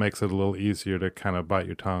 So that makes it a little easier to kind of bite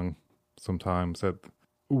your tongue sometimes,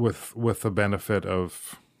 with the benefit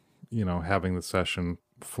of, having the session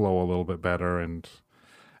flow a little bit better, and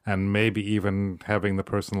maybe even having the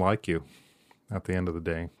person like you at the end of the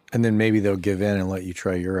day. And then maybe they'll give in and let you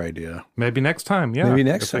try your idea. Maybe next time, yeah. Maybe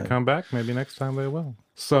next time. If they come back, maybe next time they will.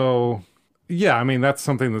 So, yeah, that's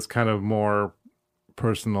something that's kind of more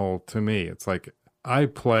personal to me. It's like I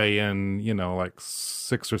play in, like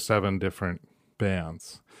 6 or 7 different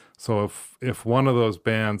bands. So if one of those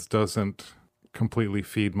bands doesn't completely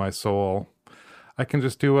feed my soul, I can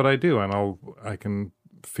just do what I do, and I can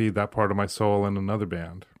feed that part of my soul in another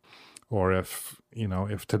band. Or if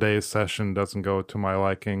today's session doesn't go to my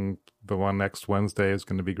liking, the one next Wednesday is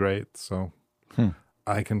going to be great. So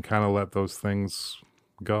I can kind of let those things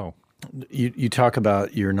go. You talk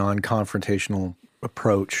about your non-confrontational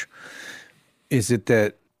approach. Is it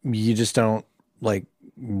that you just don't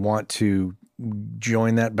want to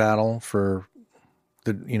join that battle for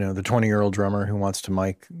the 20-year-old drummer who wants to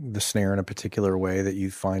mic the snare in a particular way that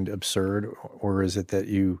you find absurd? Or is it that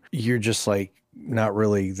you're just not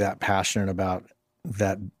really that passionate about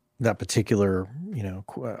that particular,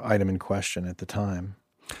 item in question at the time?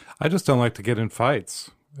 I just don't like to get in fights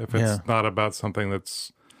if it's not about something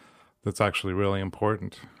that's actually really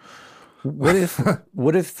important. What if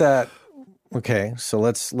that, okay, so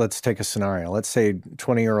let's take a scenario. Let's say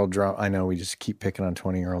 20-year-old drum. I know we just keep picking on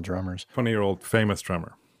 20-year-old drummers. 20-year-old famous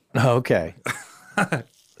drummer. Okay.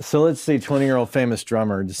 So let's say 20-year-old famous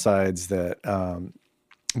drummer decides that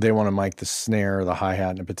they want to mic the snare or the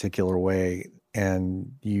hi-hat in a particular way,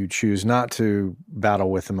 and you choose not to battle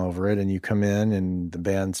with them over it, and you come in and the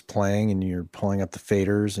band's playing and you're pulling up the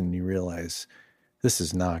faders and you realize this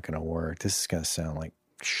is not going to work. This is going to sound like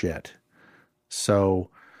shit. So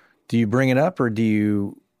Do you bring it up, or do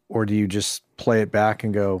you just play it back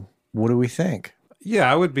and go, what do we think? Yeah,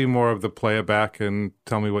 I would be more of the play it back and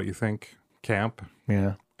tell me what you think camp.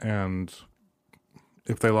 Yeah. And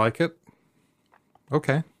if they like it,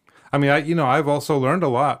 okay. I mean, I've also learned a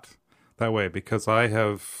lot that way because I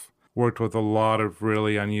have worked with a lot of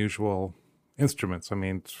really unusual instruments. I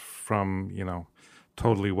mean, from,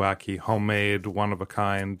 totally wacky, homemade,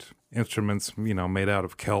 one-of-a-kind instruments, made out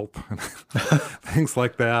of kelp and things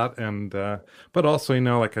like that. And but also,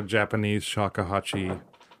 like a Japanese shakuhachi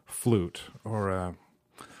flute or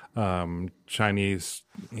a Chinese,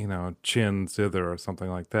 chin zither or something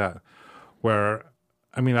like that, where,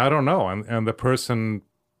 I mean, I don't know. And the person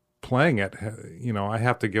playing it, I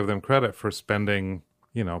have to give them credit for spending,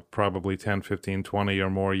 probably 10, 15, 20 or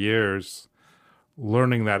more years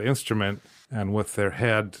learning that instrument and with their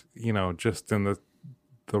head, just in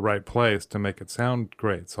the right place to make it sound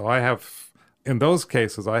great. So in those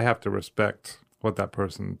cases, I have to respect what that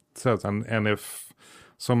person says. And if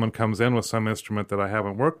someone comes in with some instrument that I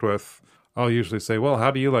haven't worked with, I'll usually say, well,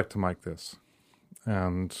 how do you like to mic this?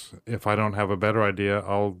 And if I don't have a better idea,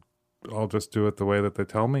 I'll just do it the way that they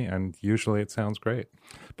tell me, and usually it sounds great.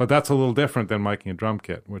 But that's a little different than miking a drum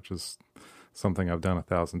kit, which is something I've done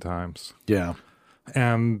 1,000 times. Yeah.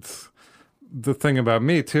 And the thing about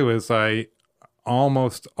me, too, is I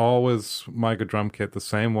almost always mic a drum kit the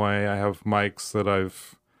same way. I have mics that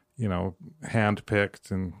I've,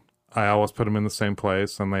 hand-picked, and I always put them in the same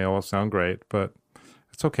place, and they always sound great. But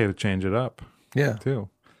it's okay to change it up, too.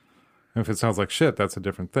 And if it sounds like shit, that's a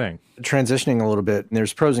different thing. Transitioning a little bit,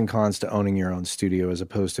 there's pros and cons to owning your own studio as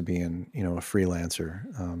opposed to being, a freelancer.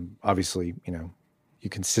 Obviously, you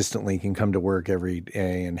consistently can come to work every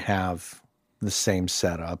day and have the same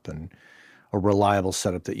setup and a reliable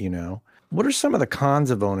setup that you know. What are some of the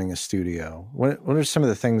cons of owning a studio? What are some of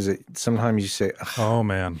the things that sometimes you say, ugh. Oh,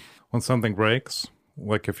 man. When something breaks,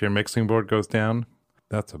 like if your mixing board goes down,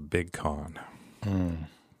 that's a big con.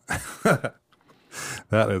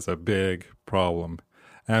 That is a big problem.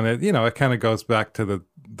 And it kind of goes back to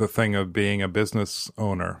the thing of being a business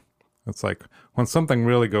owner. It's like when something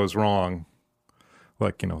really goes wrong,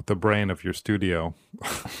 like, the brain of your studio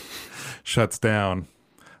shuts down,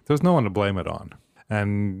 there's no one to blame it on.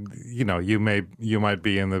 And, you might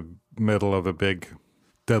be in the middle of a big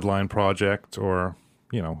deadline project, or,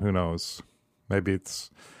 who knows, maybe it's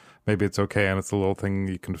okay and it's a little thing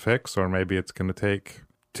you can fix, or maybe it's going to take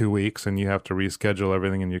 2 weeks and you have to reschedule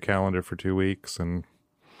everything in your calendar for 2 weeks and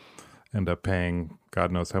end up paying God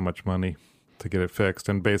knows how much money to get it fixed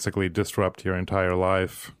and basically disrupt your entire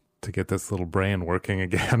life to get this little brain working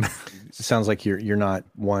again. It sounds like you're not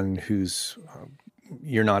one who's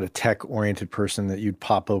you're not a tech-oriented person that you'd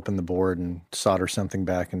pop open the board and solder something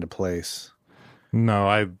back into place. No,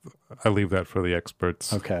 I leave that for the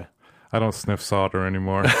experts. Okay. I don't sniff solder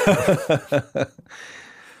anymore.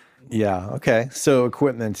 Yeah. Okay. So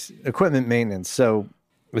equipment maintenance. So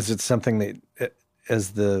is it something that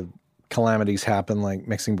as the calamities happen, like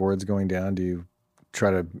mixing boards going down, do you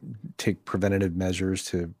try to take preventative measures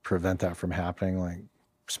to prevent that from happening, like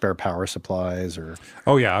spare power supplies or?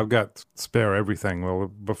 Oh yeah, I've got spare everything. Well,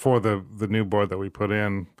 before the new board that we put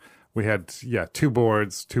in, we had 2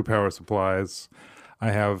 boards, 2 power supplies.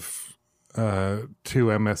 I have 2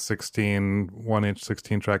 MS-16 1-inch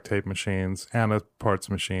 16-track tape machines and a parts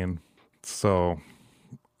machine. So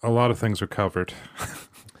a lot of things are covered.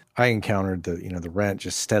 I encountered the rent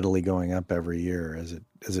just steadily going up every year. Has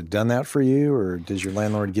it done that for you, or does your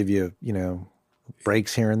landlord give you,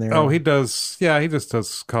 breaks here and there? Oh, he does. Yeah, he just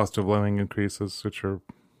does cost of living increases, which are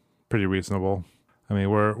pretty reasonable. I mean,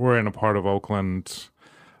 we're in a part of Oakland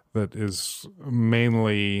that is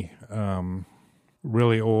mainly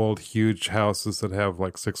really old, huge houses that have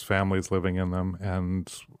like 6 families living in them,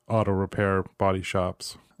 and auto repair body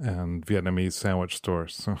shops and Vietnamese sandwich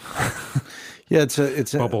stores. So yeah,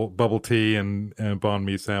 it's a bubble tea and banh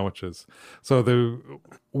mi sandwiches. So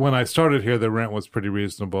when I started here, the rent was pretty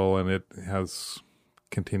reasonable, and it has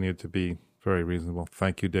continued to be very reasonable.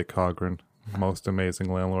 Thank you, Dick Cogren, most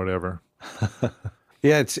amazing landlord ever.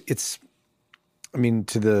 Yeah, it's. I mean,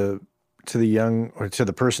 to the young, or to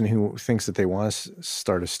the person who thinks that they want to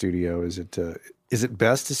start a studio, is it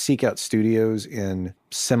best to seek out studios in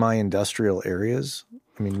semi-industrial areas?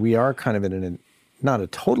 I mean, we are kind of in not a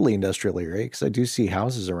totally industrial area, because I do see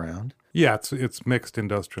houses around. Yeah, it's mixed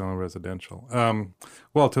industrial and residential.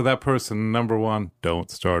 Well, to that person, number one,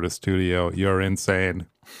 don't start a studio. You're insane.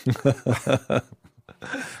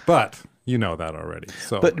 But you know that already.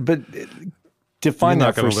 So, but define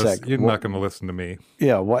that for a sec. You're not going to listen to me.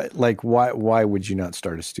 Yeah, why would you not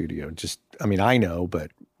start a studio? Just, I mean, I know,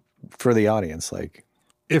 but for the audience, like,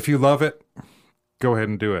 if you love it, go ahead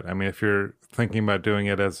and do it. I mean, if you're thinking about doing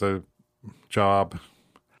it as a job,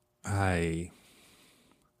 I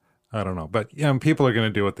don't know. But yeah, people are going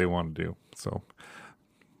to do what they want to do. So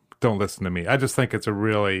don't listen to me. I just think this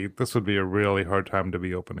would be a really hard time to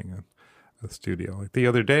be opening a studio. Like the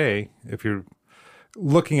other day, if you're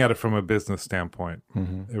looking at it from a business standpoint,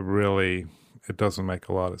 it doesn't make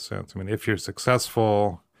a lot of sense. I mean, if you're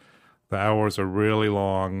successful, the hours are really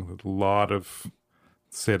long, a lot of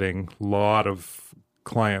sitting, a lot of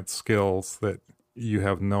client skills that you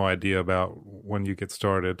have no idea about when you get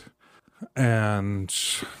started. And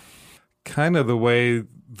kind of the way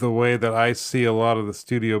that I see a lot of the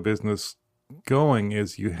studio business going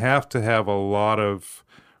is you have to have a lot of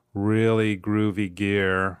really groovy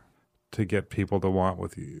gear to get people to want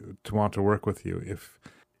to work with you.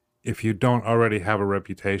 If you don't already have a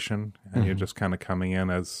reputation and you're just kind of coming in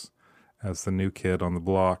as the new kid on the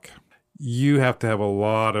block, you have to have a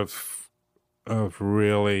lot of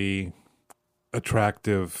really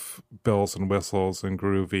attractive bells and whistles and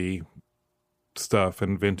groovy stuff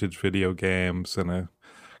and vintage video games and a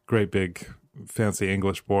great big fancy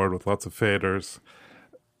English board with lots of faders,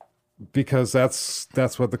 because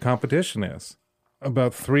that's what the competition is.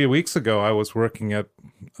 About 3 weeks ago, I was working at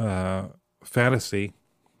Fantasy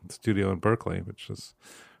Studio in Berkeley, which is,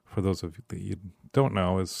 for those of you that you don't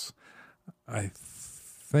know, is I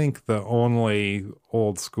think the only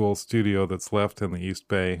old school studio that's left in the East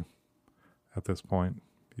Bay at this point.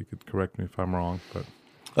 You could correct me if I'm wrong, but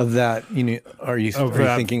of that, are you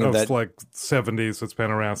thinking of that? Like 70s? It's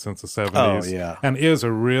been around since the 70s. Oh, yeah. And is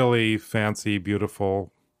a really fancy,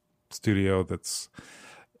 beautiful studio that's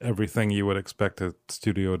everything you would expect a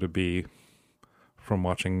studio to be from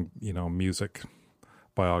watching, music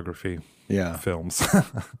biography films.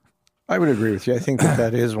 I would agree with you. I think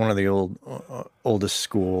that is one of the oldest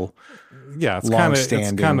school. Yeah, it's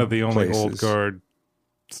kind of the only old guard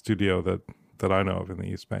studio that I know of in the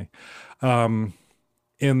East Bay.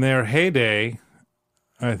 In their heyday,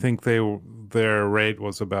 I think their rate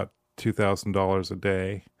was about $2,000 a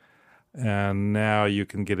day, and now you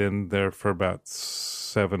can get in there for about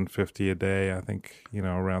 $750 a day. I think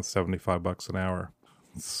around $75 an hour.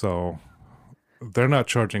 So they're not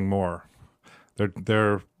charging more;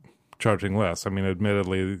 they're charging less. I mean,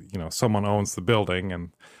 admittedly, someone owns the building,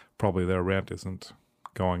 and probably their rent isn't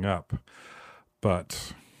going up,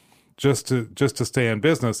 but just to stay in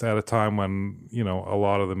business at a time when a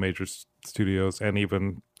lot of the major studios and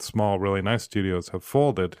even small, really nice studios have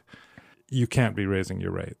folded, you can't be raising your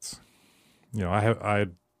rates. I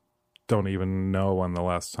don't even know when the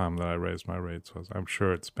last time that I raised my rates was. I'm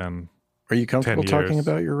sure it's been. Are you comfortable talking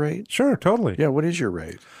about your rate? Sure, totally. Yeah, what is your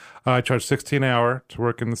rate? I charge $16 an hour to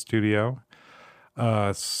work in the studio,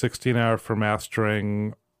 $16 an hour for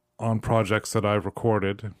mastering on projects that I've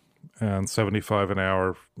recorded, and $75 an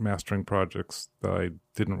hour mastering projects that I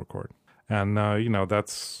didn't record. And,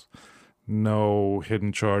 that's no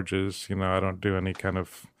hidden charges. I don't do any kind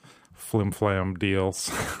of flim-flam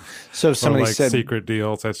deals. So if somebody said secret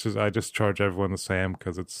deals, I just charge everyone the same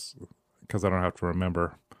because I don't have to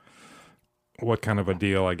remember what kind of a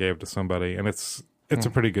deal I gave to somebody. And it's a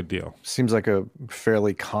pretty good deal. Seems like a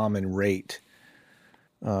fairly common rate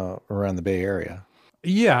around the Bay Area.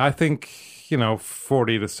 Yeah, I think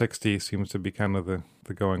 40 to 60 seems to be kind of the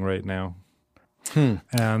going rate now.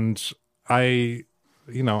 And I'm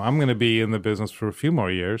going to be in the business for a few more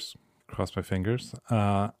years, cross my fingers.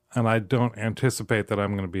 And I don't anticipate that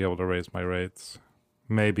I'm going to be able to raise my rates.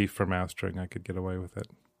 Maybe for mastering I could get away with it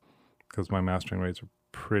because my mastering rates are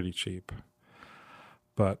pretty cheap.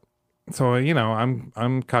 But so, I'm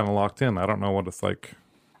kind of locked in. I don't know what it's like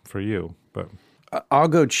for you, but I'll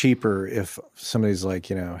go cheaper if somebody's like,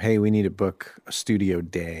 hey, we need to book a studio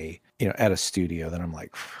day, at a studio. Then I'm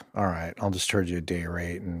like, all right, I'll just charge you a day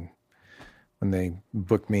rate. And when they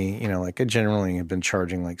book me, I generally have been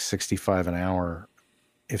charging like $65 an hour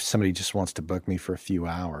if somebody just wants to book me for a few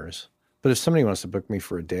hours. But if somebody wants to book me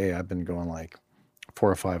for a day, I've been going like $400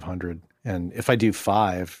 or $500. And if I do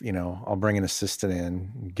 5, I'll bring an assistant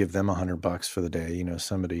in and give them $100 for the day,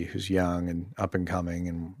 somebody who's young and up and coming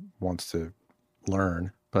and wants to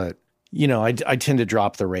learn. But I tend to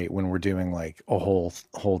drop the rate when we're doing like a whole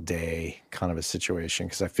day kind of a situation,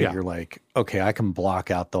 because I figure like, okay, I can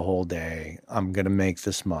block out the whole day, I'm gonna make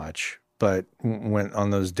this much. But when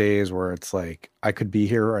on those days where it's like I could be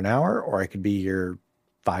here an hour or I could be here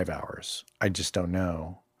 5 hours, I just don't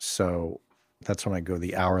know. So that's when I go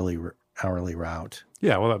the hourly route.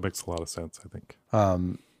 Yeah, well, that makes a lot of sense, I think.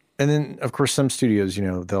 And then, of course, some studios,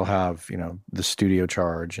 they'll have, the studio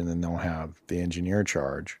charge, and then they'll have the engineer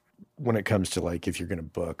charge. When it comes to like, if you're going to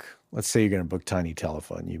book let's say you're going to book Tiny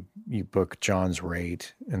Telephone. You book John's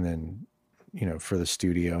rate, and then, for the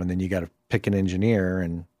studio, and then you got to pick an engineer,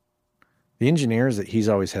 and the engineers that he's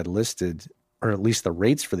always had listed, or at least the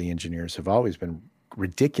rates for the engineers, have always been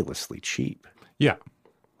ridiculously cheap. Yeah.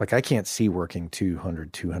 Like, I can't see working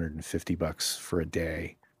 $250 for a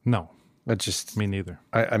day. No. That just... Me neither.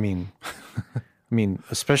 I mean,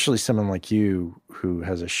 especially someone like you who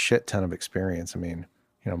has a shit ton of experience. I mean,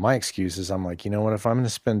 my excuse is I'm like, you know what? If I'm going to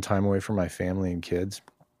spend time away from my family and kids,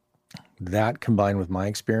 that combined with my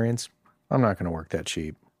experience, I'm not going to work that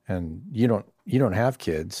cheap. And you don't have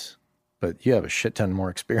kids, but you have a shit ton more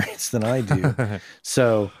experience than I do.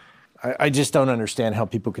 So I just don't understand how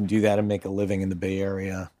people can do that and make a living in the Bay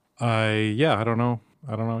Area. I don't know.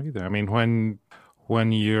 I don't know either. I mean,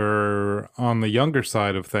 when you're on the younger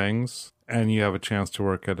side of things and you have a chance to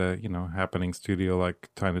work at a, happening studio like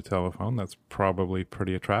Tiny Telephone, that's probably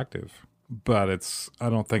pretty attractive. But I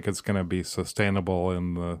don't think it's going to be sustainable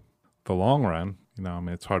in the long run. I mean,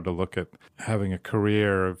 it's hard to look at having a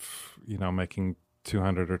career of, making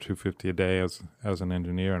 $200 or $250 a day as an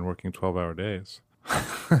engineer and working 12-hour days.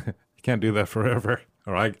 You can't do that forever.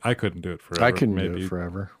 Or I couldn't do it forever. I couldn't do it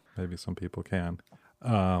forever. Maybe some people can.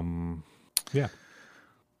 Yeah.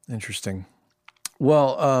 Interesting.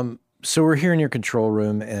 Well, so we're here in your control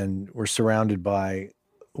room, and we're surrounded by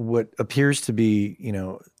what appears to be,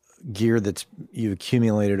 gear that's you've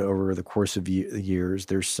accumulated over the course of years.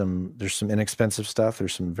 There's some inexpensive stuff.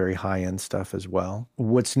 There's some very high-end stuff as well.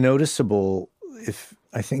 What's noticeable, if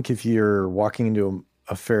you're walking into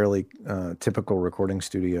a fairly typical recording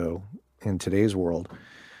studio in today's world,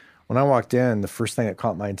 when I walked in, the first thing that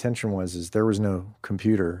caught my attention was there was no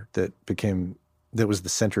computer that was the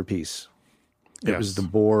centerpiece. It was the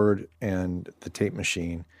board and the tape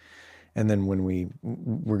machine. And then when we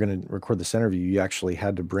were going to record this interview, you actually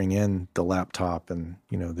had to bring in the laptop and,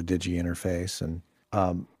 the Digi interface. And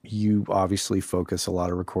you obviously focus a lot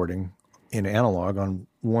of recording in analog on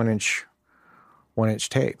one inch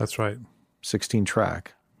tape. That's right. 16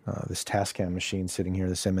 track. This Tascam machine sitting here,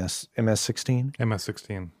 this MS-16?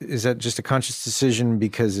 MS-16. Is that just a conscious decision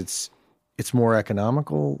because it's more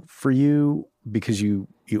economical for you because you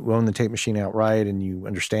own the tape machine outright and you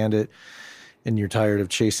understand it and you're tired of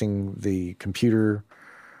chasing the computer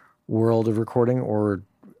world of recording, or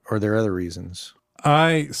are there other reasons?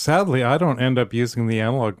 Sadly, I don't end up using the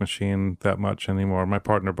analog machine that much anymore. My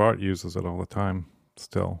partner Bart uses it all the time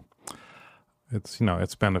still.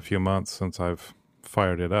 It's been a few months since I've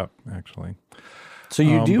fired it up, actually. So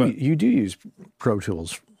you do use Pro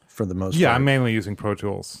Tools for the most part? Yeah, I'm mainly using Pro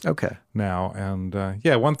Tools now. And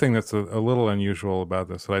one thing that's a little unusual about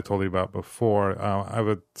this that I told you about before, I have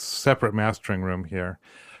a separate mastering room here.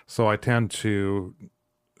 So I tend to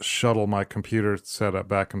shuttle my computer setup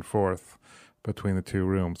back and forth between the two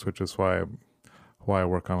rooms, which is why I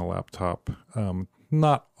work on a laptop.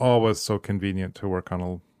 Not always so convenient to work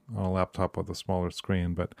on a laptop with a smaller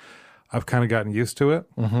screen, but I've kind of gotten used to it.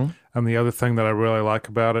 Mm-hmm. And the other thing that I really like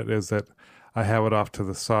about it is that I have it off to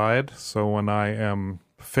the side. So when I am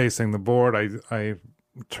facing the board, I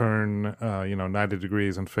turn 90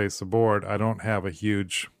 degrees and face the board. I don't have a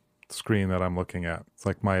huge screen that I'm looking at. It's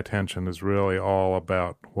like my attention is really all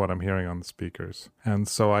about what I'm hearing on the speakers. And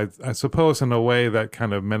so I suppose in a way that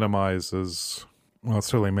kind of minimizes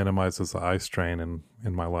the eye strain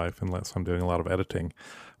in my life, unless I'm doing a lot of editing.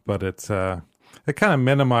 But it kind of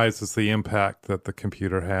minimizes the impact that the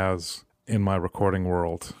computer has in my recording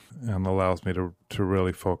world and allows me to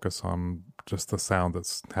really focus on just the sound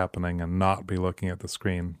that's happening and not be looking at the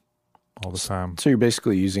screen all the time. So you're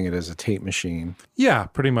basically using it as a tape machine. Yeah,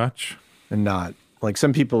 pretty much. And not, like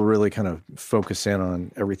some people really kind of focus in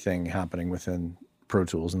on everything happening within Pro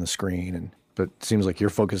Tools and the screen. But it seems like your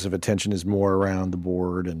focus of attention is more around the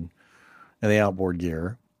board and the outboard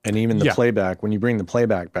gear. And even the playback, when you bring the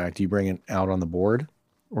playback back, do you bring it out on the board?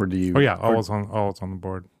 Or do you? Oh yeah, always on the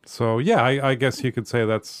board. So yeah, I guess you could say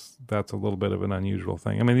that's a little bit of an unusual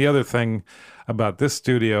thing. I mean, the other thing about this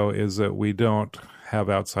studio is that we don't have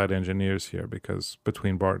outside engineers here because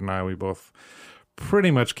between Bart and I, we both pretty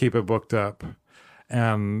much keep it booked up,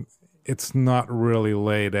 and it's not really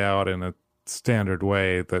laid out in a standard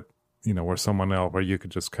way that where you could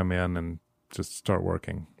just come in and just start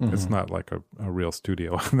working. Mm-hmm. It's not like a real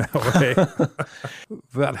studio in that way.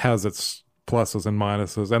 That has its pluses and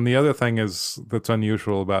minuses. And the other thing that's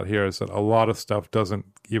unusual about here is that a lot of stuff doesn't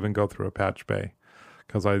even go through a patch bay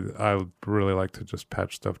because I really like to just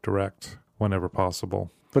patch stuff direct whenever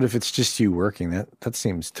possible. But if it's just you working, that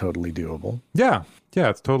seems totally doable. Yeah,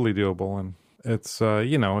 it's totally doable. And it's,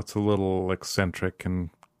 it's a little eccentric and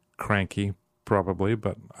cranky probably,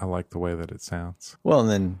 but I like the way that it sounds. Well, and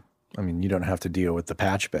then I mean, you don't have to deal with the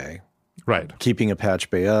patch bay. Right. Keeping a patch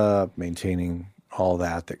bay up, maintaining all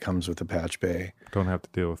that comes with the patch bay. Don't have to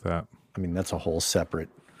deal with that. I mean, that's a whole separate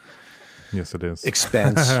Yes, it is.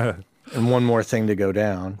 expense and one more thing to go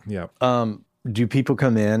down. Yeah. Do people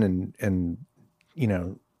come in and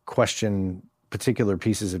question particular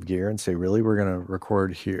pieces of gear and say, really, we're going to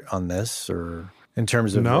record here on this? Or in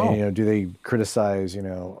terms of, No. do they criticize,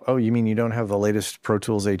 oh, you mean you don't have the latest Pro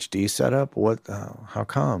Tools HD setup? What, how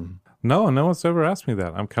come? No one's ever asked me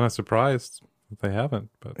that. I'm kind of surprised that they haven't.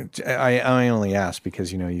 But I only ask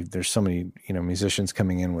because, there's so many, musicians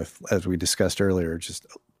coming in with, as we discussed earlier, just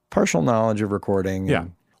partial knowledge of recording. Yeah.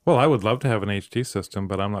 Well, I would love to have an HD system,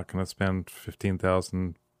 but I'm not going to spend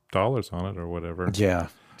 $15,000 on it or whatever. Yeah.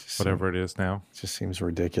 Whatever it is now. It just seems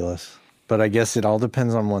ridiculous. But I guess it all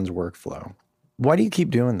depends on one's workflow. Why do you keep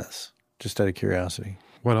doing this? Just out of curiosity.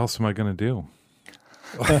 What else am I going to do?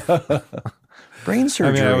 Brain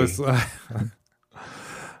surgery.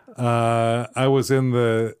 I was in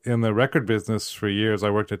the record business for years. I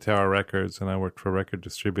worked at Tower Records and I worked for a record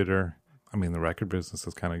distributor. I mean, the record business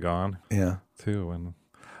is kind of gone. Yeah. Too. And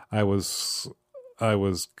I was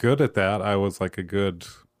good at that. I was like a good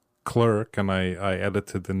clerk, and I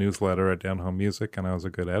edited the newsletter at Down Home Music, and I was a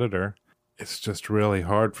good editor. It's just really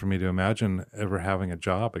hard for me to imagine ever having a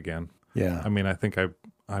job again. Yeah. I mean, I think I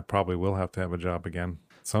probably will have to have a job again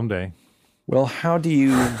someday. Well, how do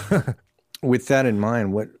you, with that in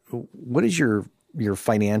mind, what is your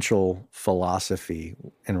financial philosophy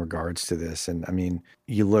in regards to this? And I mean,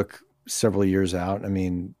 you look several years out. I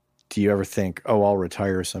mean, do you ever think, oh, I'll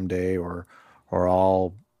retire someday, or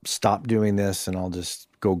I'll stop doing this and I'll just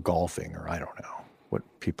go golfing, or I don't know what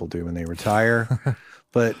people do when they retire.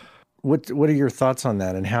 But what are your thoughts on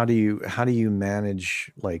that? And how do you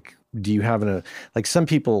manage, like, do you have some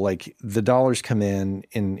people, like, the dollars come in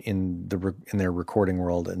their recording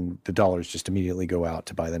world, and the dollars just immediately go out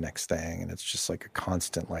to buy the next thing. And it's just like a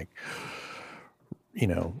constant, like,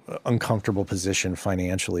 uncomfortable position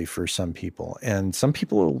financially for some people. And some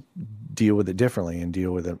people will deal with it differently and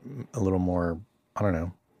deal with it a little more, I don't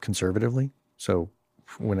know, conservatively. So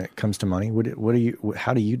when it comes to money,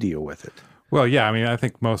 how do you deal with it? Well, yeah, I mean, I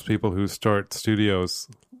think most people who start studios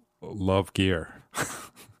love gear.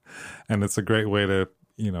 And it's a great way to,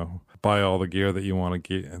 buy all the gear that you want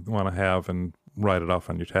to have and write it off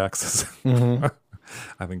on your taxes. Mm-hmm.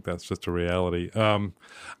 I think that's just a reality.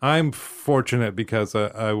 I'm fortunate because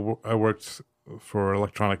I worked for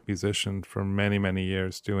Electronic Musician for many, many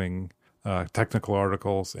years doing technical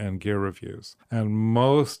articles and gear reviews. And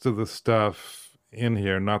most of the stuff in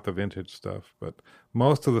here, not the vintage stuff, but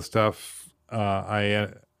most of the stuff I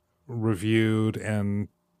reviewed and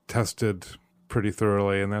tested pretty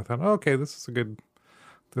thoroughly. And I thought, okay, this is a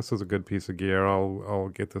good piece of gear.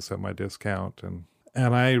 I'll get this at my discount. And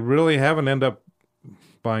I really haven't ended up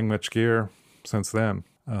buying much gear since then.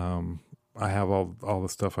 I have all the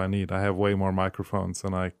stuff I need. I have way more microphones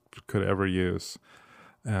than I could ever use,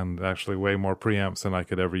 and actually way more preamps than I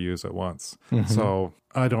could ever use at once. Mm-hmm. So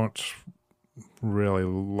I don't really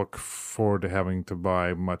look forward to having to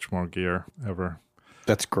buy much more gear ever.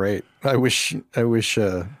 That's great. I wish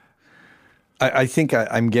I think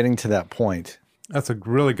I'm getting to that point. That's a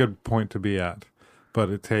really good point to be at,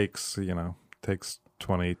 but it takes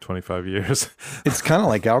 20, 25 years. It's kind of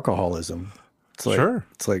like alcoholism. It's like, sure.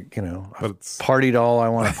 It's like, but I've partied all I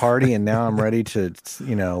want to party, and now I'm ready to,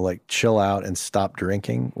 like, chill out and stop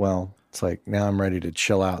drinking. Well, it's like, now I'm ready to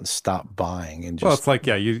chill out and stop buying. And just, well, it's like,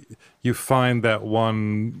 yeah, you find that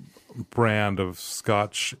one brand of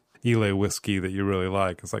Scotch Eley whiskey that you really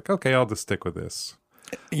like. It's like, okay, I'll just stick with this.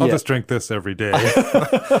 I'll just drink this every day.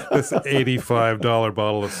 This $85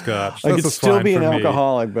 bottle of Scotch. I could still be an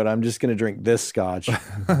alcoholic, but I'm just going to drink this Scotch.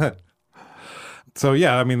 So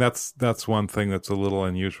yeah, I mean that's one thing that's a little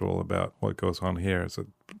unusual about what goes on here is that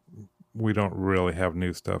we don't really have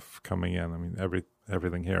new stuff coming in. I mean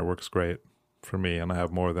everything here works great for me, and I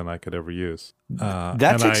have more than I could ever use.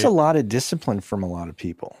 That takes a lot of discipline from a lot of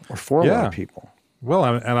people, or for a lot of people. Well,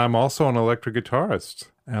 I'm also an electric guitarist,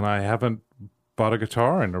 and I haven't bought a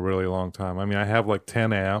guitar in a really long time. I mean, I have like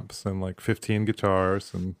 10 amps and like 15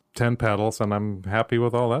 guitars and 10 pedals, and I'm happy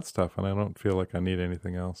with all that stuff, and I don't feel like I need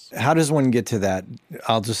anything else. How does one get to that?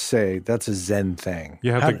 I'll just say that's a Zen thing.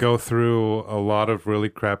 You have to go through a lot of really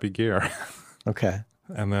crappy gear. Okay.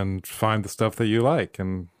 And then find the stuff that you like.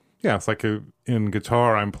 And yeah, it's like in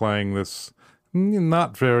guitar, I'm playing this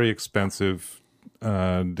not very expensive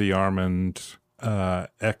DeArmond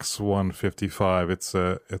X155. It's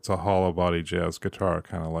a hollow body jazz guitar,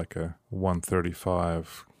 kind of like a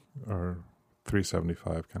 135 or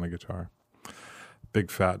 375 kind of guitar.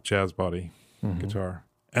 Big fat jazz body guitar.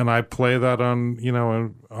 And I play that on,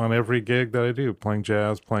 on every gig that I do, playing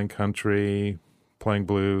jazz, playing country, playing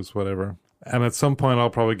blues, whatever. And at some point I'll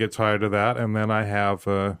probably get tired of that. And then I have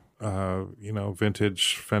a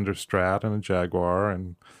vintage Fender Strat and a Jaguar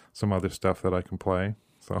and some other stuff that I can play.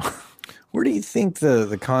 So where do you think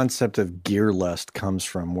the concept of gear lust comes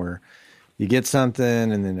from, where you get something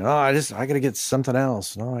and then, I got to get something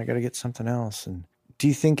else. No, I got to get something else. And do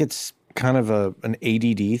you think it's kind of an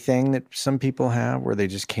ADD thing that some people have, where they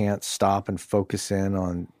just can't stop and focus in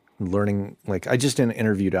on learning? Like, I just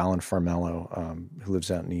interviewed Alan Farmello, who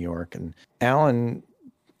lives out in New York, and Alan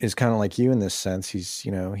is kind of like you in this sense. He's,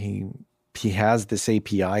 he has this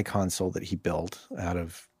API console that he built out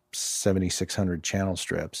of 7,600 channel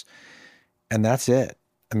strips, and that's it.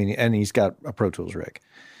 I mean, and he's got a Pro Tools rig,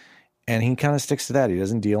 and he kind of sticks to that. He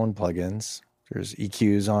doesn't deal in plugins. There's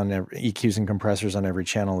EQs and compressors on every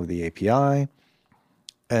channel of the API,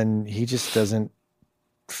 and he just doesn't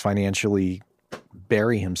financially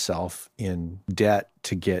bury himself in debt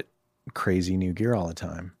to get crazy new gear all the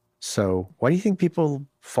time. So why do you think people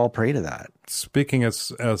fall prey to that? Speaking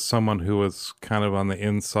as someone who was kind of on the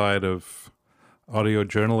inside of audio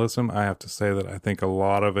journalism, I have to say that I think a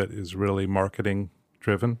lot of it is really marketing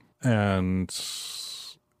driven. And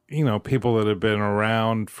people that have been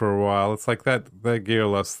around for a while, it's like that gear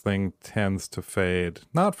lust thing tends to fade.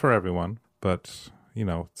 Not for everyone, but,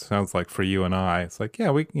 it sounds like for you and I, it's like,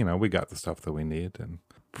 yeah, we got the stuff that we need and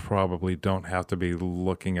probably don't have to be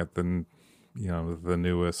looking at the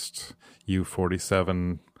newest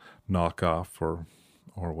U47 knockoff or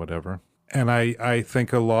whatever. And I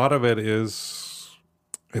think a lot of it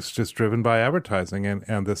it's just driven by advertising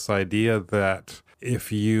and this idea that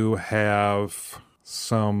if you have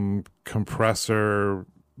some compressor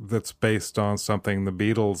that's based on something the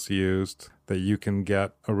Beatles used, that you can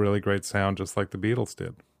get a really great sound just like the Beatles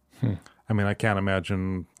did. I mean, I can't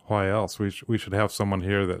imagine why else. We should have someone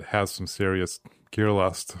here that has some serious gear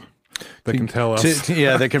lust that can tell us.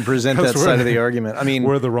 That can present that side of the argument. I mean,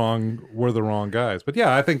 we're the wrong guys. But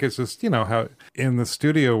yeah, I think it's just, how in the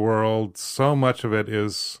studio world, so much of it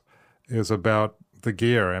is about the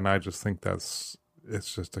gear. And I just think it's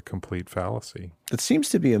just a complete fallacy. It seems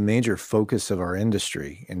to be a major focus of our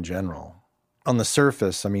industry in general. On the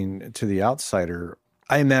surface, I mean, to the outsider,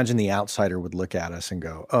 I imagine the outsider would look at us and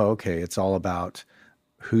go, oh, okay, it's all about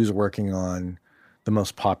who's working on the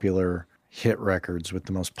most popular hit records with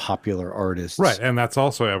the most popular artists. Right, and that's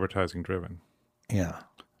also advertising driven. Yeah.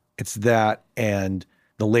 It's that and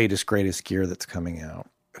the latest, greatest gear that's coming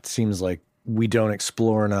out. It seems like we don't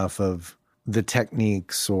explore enough of the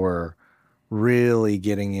techniques or really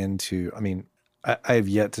getting into, I mean, I have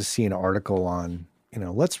yet to see an article on,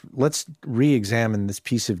 let's re-examine this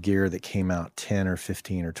piece of gear that came out 10 or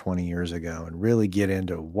 15 or 20 years ago and really get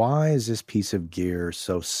into why is this piece of gear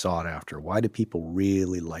so sought after? Why do people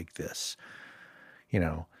really like this?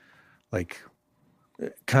 Like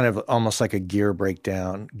kind of almost like a gear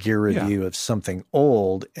breakdown, gear review of something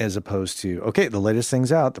old, as opposed to, okay, the latest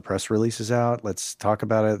thing's out, the press release is out, let's talk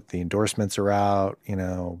about it, the endorsements are out,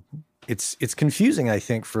 It's confusing, I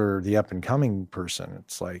think, for the up-and-coming person.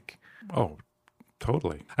 It's like... Oh,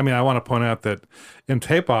 totally. I mean, I want to point out that in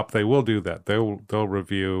Tape-Op, they will do that. They'll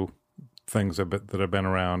review things that have been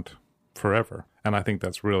around forever. And I think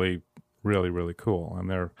that's really, really, really cool.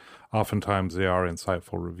 And oftentimes they are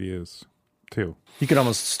insightful reviews, too. You could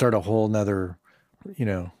almost start a whole nother,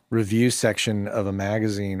 review section of a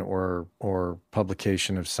magazine or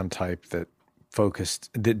publication of some type that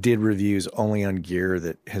did reviews only on gear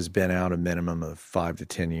that has been out a minimum of 5 to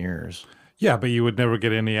 10 years. Yeah, but you would never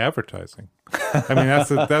get any advertising. I mean, that's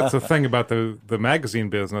the thing about the magazine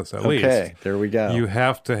business, at least. Okay, there we go. You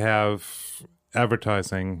have to have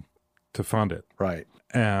advertising to fund it. Right.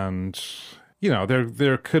 And,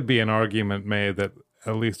 there could be an argument made that,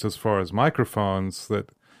 at least as far as microphones, that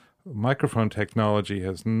microphone technology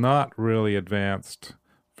has not really advanced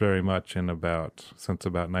very much since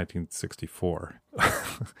about 1964,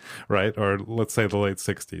 right? Or let's say the late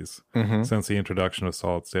 60s, since the introduction of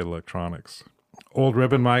solid-state electronics. Old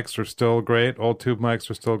ribbon mics are still great. Old tube mics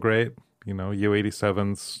are still great.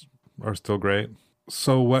 U87s are still great.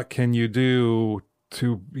 So what can you do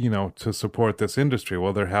to support this industry?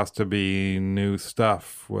 Well, there has to be new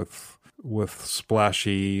stuff with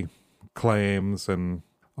splashy claims and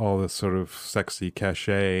all this sort of sexy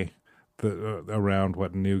cachet around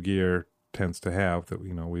what new gear tends to have that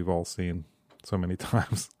we've all seen so many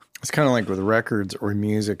times. It's kind of like with records or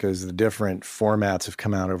music, as the different formats have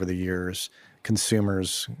come out over the years.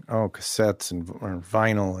 Consumers, cassettes or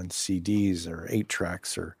vinyl and CDs or 8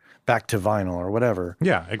 tracks or back to vinyl or whatever.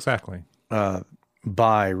 Yeah, exactly.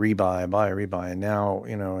 buy, rebuy. And now,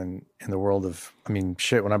 in the world of, when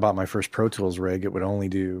I bought my first Pro Tools rig, it would only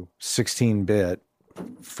do 16-bit,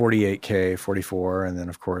 48K, 44. And then,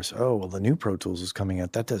 of course, the new Pro Tools is coming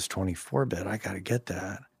out. That does 24-bit. I got to get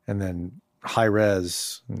that. And then high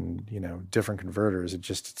res and, different converters.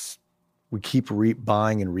 We keep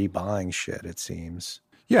buying and rebuying shit, it seems.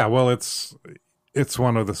 Yeah, well, it's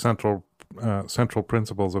one of the central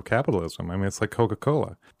principles of capitalism. It's like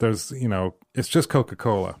Coca-Cola. There's, it's just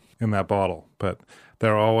Coca-Cola in that bottle, but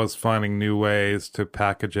they're always finding new ways to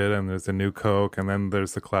package it. And there's the new Coke, and then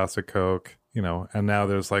there's the classic Coke, and now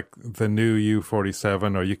there's like the new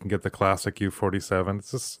U-47, or you can get the classic U-47.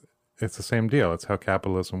 It's the same deal. It's how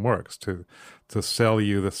capitalism works, to sell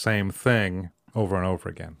you the same thing over and over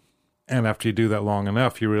again. And after you do that long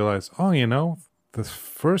enough, you realize, the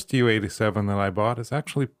first U-87 that I bought is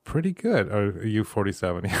actually pretty good, or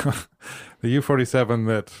U-47. The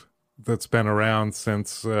U-47 that's been around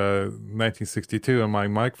since 1962 on my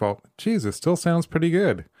mic vault, geez, it still sounds pretty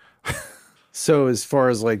good. So as far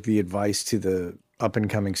as like the advice to the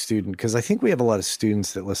up-and-coming student, because I think we have a lot of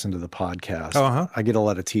students that listen to the podcast. I get a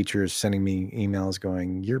lot of teachers sending me emails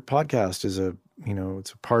going, your podcast is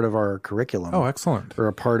it's a part of our curriculum. Oh, excellent. Or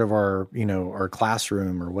a part of our, our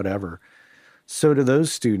classroom or whatever. So to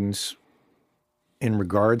those students, in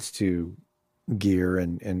regards to gear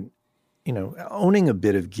and owning a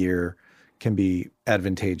bit of gear can be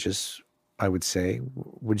advantageous, I would say.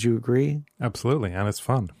 Would you agree? Absolutely. And it's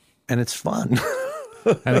fun.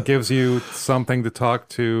 And it gives you something to talk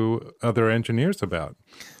to other engineers about.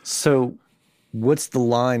 So what's the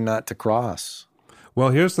line not to cross? Well,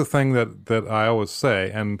 here's the thing that I always say,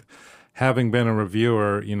 and having been a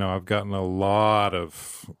reviewer, I've gotten a lot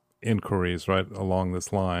of inquiries right along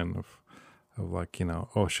this line of like,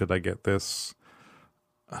 should I get this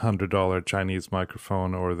 $100 Chinese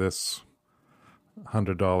microphone or this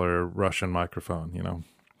 $100 Russian microphone,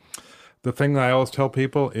 The thing that I always tell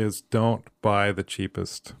people is don't buy the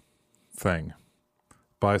cheapest thing.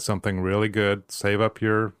 Buy something really good, save up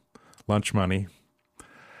your lunch money,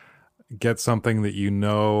 get something that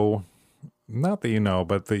not that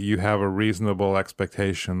but that you have a reasonable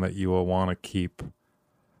expectation that you will want to keep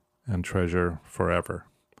and treasure forever,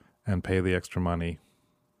 and pay the extra money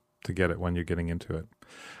to get it when you're getting into it.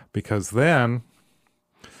 Because then,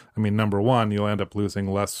 number one, you'll end up losing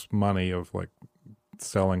less money of like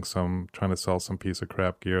trying to sell some piece of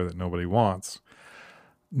crap gear that nobody wants.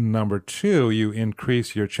 Number two, you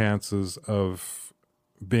increase your chances of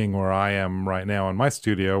being where I am right now in my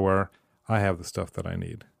studio, where I have the stuff that I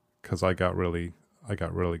need, because I got really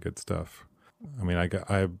good stuff.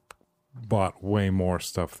 I bought way more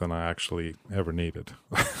stuff than I actually ever needed.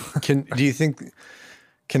 Can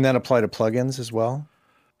that apply to plugins as well?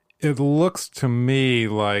 It looks to me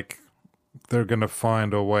like they're going to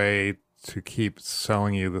find a way to keep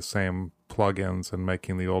selling you the same plugins and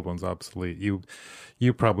making the old ones obsolete.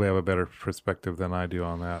 You probably have a better perspective than I do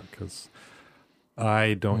on that, because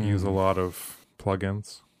I don't use a lot of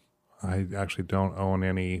plugins. I actually don't own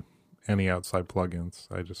any outside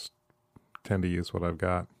plugins. I just tend to use what I've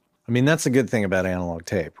got. That's a good thing about analog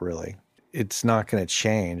tape, really. It's not going to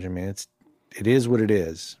change. It is what it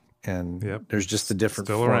is. And there's just a different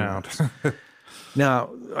still format. Around.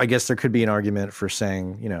 Now, I guess there could be an argument for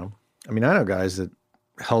saying, I know guys that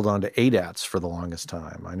held on to ADATs for the longest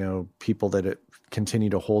time. I know people that continue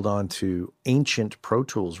to hold on to ancient Pro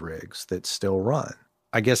Tools rigs that still run.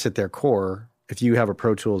 I guess at their core, if you have a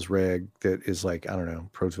Pro Tools rig that is like, I don't know,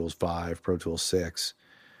 Pro Tools 5, Pro Tools 6,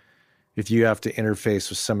 if you have to interface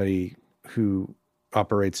with somebody who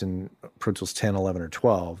operates in Pro Tools 10, 11, or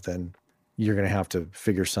 12, then you're going to have to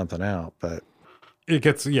figure something out. But it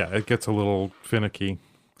gets a little finicky.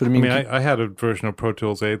 But I had a version of Pro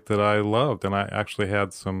Tools 8 that I loved, and I actually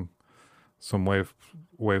had some Waves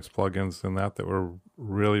plugins in that were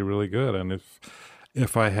really, really good. And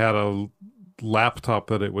if I had a laptop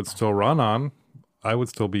that it would still run on, I would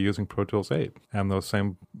still be using Pro Tools 8 and those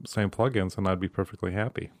same plugins, and I'd be perfectly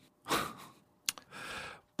happy.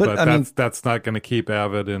 But that's not going to keep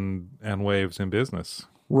Avid and Waves in business.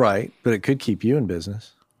 Right, but it could keep you in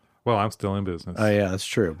business. Well, I'm still in business. Oh, yeah, that's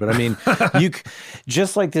true. But you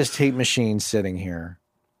just like this tape machine sitting here,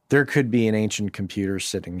 there could be an ancient computer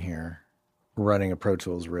sitting here running a Pro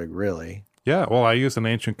Tools rig, really. Yeah, well, I use an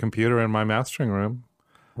ancient computer in my mastering room.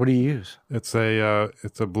 What do you use? It's a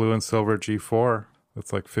blue and silver G4.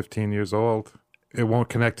 It's like 15 years old. It won't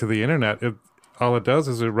connect to the internet. All it does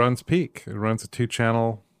is it runs Peak. It runs a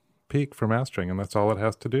 2-channel Peak for mastering, and that's all it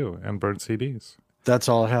has to do, and burn CDs. That's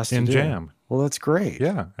all it has to do? In Jam. Well, that's great.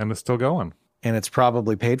 Yeah, and it's still going. And it's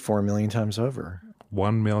probably paid for a million times over.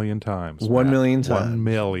 1 million times. 1 Matt. million times. 1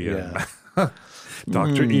 million. Yeah.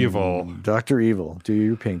 Dr. Evil. Dr. Evil, do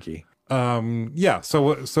your pinky. Yeah.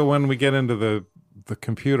 So when we get into the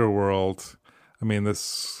computer world, I mean,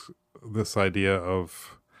 this idea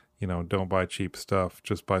of, don't buy cheap stuff,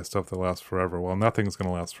 just buy stuff that lasts forever. Well, nothing's going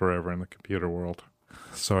to last forever in the computer world.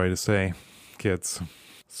 Sorry to say, kids.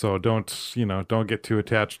 So don't get too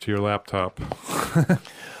attached to your laptop.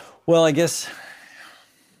 Well, I guess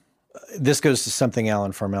this goes to something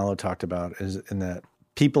Alan Farmello talked about, is in that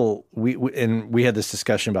people, we had this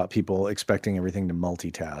discussion about people expecting everything to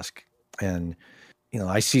multitask. And,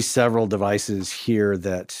 I see several devices here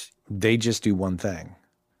that they just do one thing,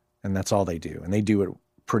 and that's all they do. And they do it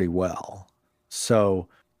pretty well. So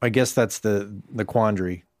I guess that's the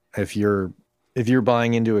quandary. If you're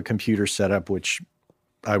buying into a computer setup, which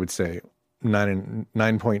I would say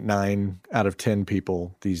 9.9 out of 10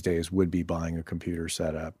 people these days would be buying a computer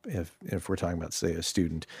setup if we're talking about, say, a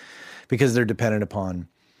student, because they're dependent upon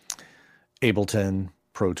Ableton,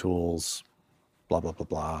 Pro Tools, blah, blah, blah,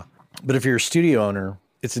 blah. But if you're a studio owner,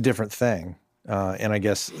 it's a different thing. And I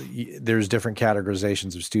guess there's different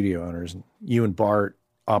categorizations of studio owners. You and Bart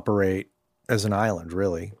operate as an island,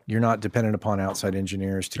 really. You're not dependent upon outside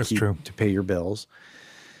engineers to pay your bills.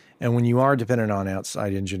 And when you are dependent on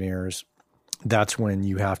outside engineers, that's when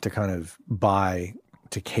you have to kind of buy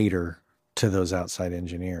to cater to those outside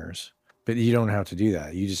engineers. But you don't have to do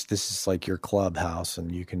that. This is like your clubhouse,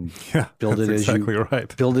 and you can build it as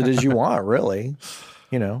build it as you want, really.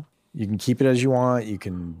 You can keep it as you want. You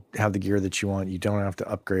can have the gear that you want. You don't have to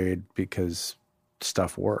upgrade because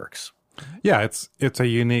stuff works. Yeah, it's a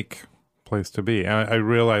unique place to be. I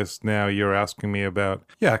realize now you're asking me about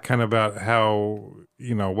how,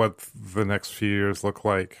 what the next few years look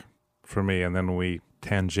like for me. And then we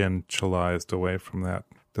tangentialized away from that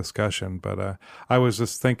discussion. But I was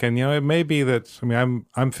just thinking, it may be that,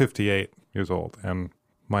 I'm 58 years old and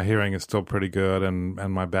my hearing is still pretty good and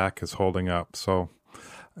my back is holding up. So,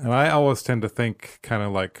 and I always tend to think kind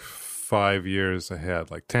of like 5 years ahead.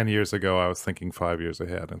 Like 10 years ago, I was thinking 5 years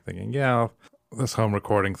ahead and thinking, this home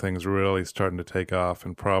recording thing's really starting to take off,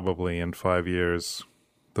 and probably in 5 years,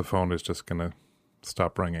 the phone is just going to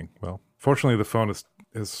stop ringing. Well, fortunately, the phone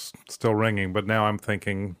is still ringing, but now I'm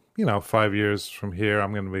thinking, 5 years from here,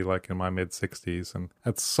 I'm going to be like in my mid-60s. And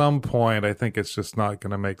at some point, I think it's just not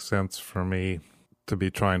going to make sense for me to be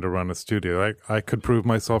trying to run a studio. I could prove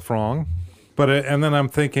myself wrong. But and then I'm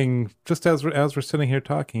thinking, just as we're sitting here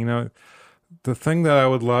talking, the thing that I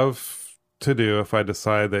would love to do if I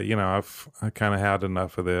decide that, I kind of had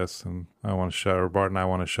enough of this and I want to or Bart and I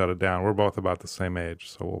want to shut it down. We're both about the same age,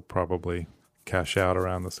 so we'll probably cash out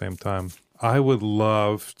around the same time. I would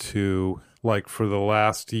love to, like, for the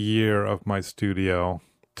last year of my studio,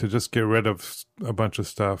 to just get rid of a bunch of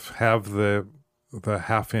stuff, have the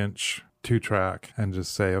half-inch 2-track, and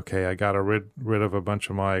just say, okay, I got rid of a bunch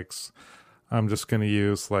of mics. I'm just going to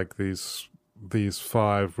use like these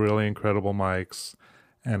 5 really incredible mics,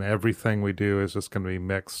 and everything we do is just going to be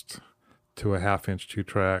mixed to a half-inch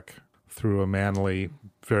 2-track through a Manley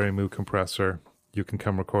Varimu compressor. You can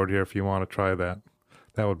come record here if you want to try that.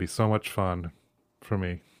 That would be so much fun for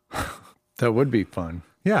me. That would be fun.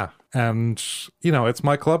 Yeah. And, it's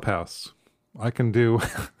my clubhouse. I can do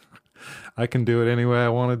it any way I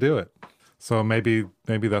want to do it. So maybe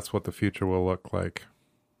that's what the future will look like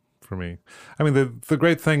for me. I mean, the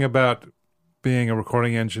great thing about being a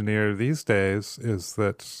recording engineer these days is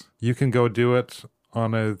that you can go do it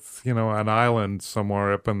on an island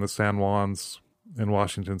somewhere up in the San Juans in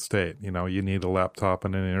Washington State. You need a laptop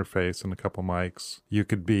and an interface and a couple mics. You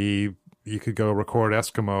could go record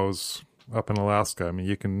Eskimos up in Alaska. I mean,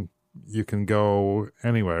 you can go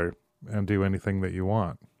anywhere and do anything that you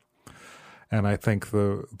want. And I think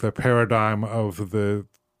the paradigm of the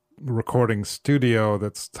recording studio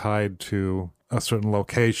that's tied to a certain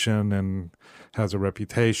location and has a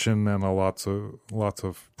reputation and lots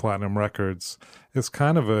of platinum records is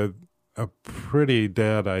kind of a pretty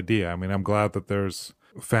dead idea. I mean, I'm glad that there's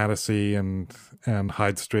Fantasy and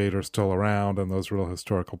Hyde Street are still around and those real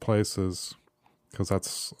historical places, because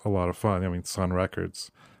that's a lot of fun. I mean, Sun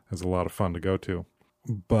Records is a lot of fun to go to.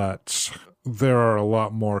 But there are a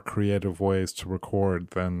lot more creative ways to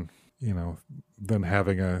record than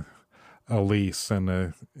having a lease and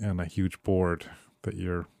a huge board that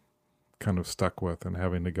you're kind of stuck with and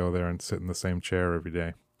having to go there and sit in the same chair every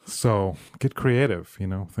day. So get creative,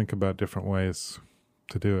 think about different ways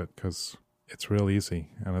to do it, because it's real easy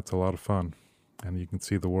and it's a lot of fun and you can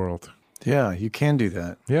see the world. Yeah, you can do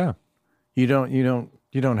that. Yeah. You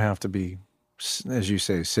don't have to be, as you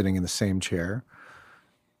say, sitting in the same chair.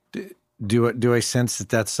 Do I sense that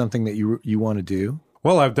that's something that you want to do?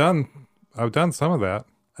 Well, I've done some of that,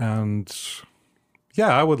 and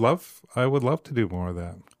yeah, I would love to do more of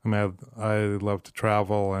that. I mean, I love to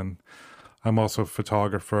travel, and I'm also a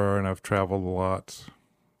photographer, and I've traveled a lot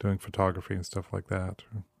doing photography and stuff like that.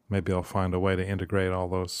 Maybe I'll find a way to integrate all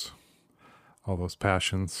those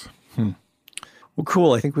passions. Well,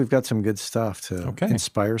 cool. I think we've got some good stuff to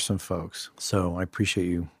inspire some folks. So I appreciate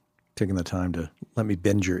you taking the time to let me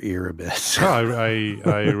bend your ear a bit. Oh,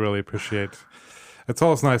 I really appreciate. It's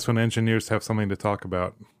always nice when engineers have something to talk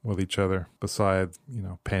about with each other besides,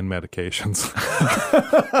 pain medications.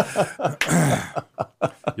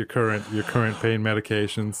 your current pain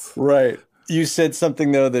medications. Right. You said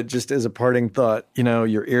something though that just as a parting thought,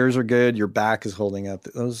 your ears are good, your back is holding up.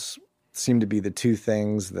 Those seem to be the two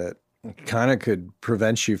things that kind of could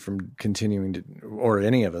prevent you from continuing to, or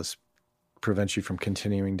any of us prevent you from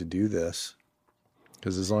continuing to do this.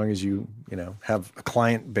 Because as long as you have a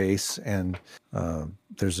client base and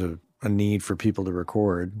there's a need for people to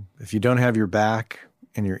record, if you don't have your back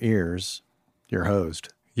and your ears, you're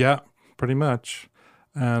hosed. Yeah, pretty much.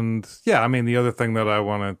 And yeah, I mean, the other thing that I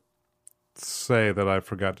want to say that I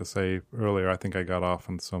forgot to say earlier, I think I got off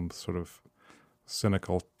on some sort of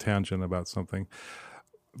cynical tangent about something.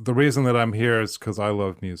 The reason that I'm here is because I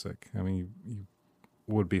love music. I mean, you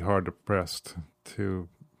would be hard pressed to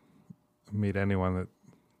meet anyone that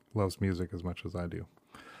loves music as much as I do.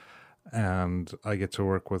 And I get to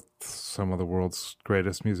work with some of the world's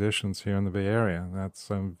greatest musicians here in the Bay Area.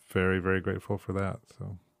 I'm very, very grateful for that.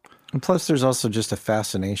 So, and plus there's also just a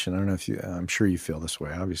fascination. I don't know I'm sure you feel this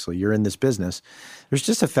way. Obviously, you're in this business. There's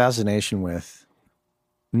just a fascination with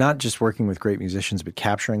not just working with great musicians, but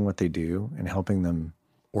capturing what they do and helping them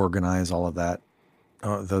organize all of that,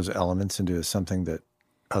 those elements into something that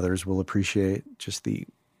others will appreciate. Just the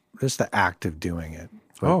act of doing it.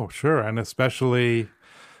 Oh, sure. And especially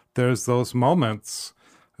there's those moments.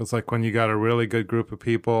 It's like when you got a really good group of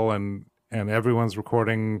people and everyone's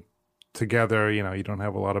recording together, you don't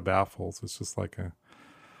have a lot of baffles. It's just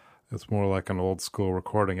it's more like an old school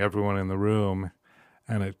recording, everyone in the room,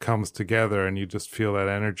 and it comes together and you just feel that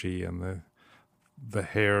energy and the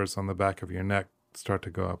hairs on the back of your neck start to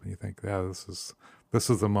go up and you think, yeah, this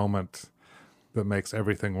is the moment that makes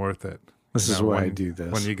everything worth it. This is why I do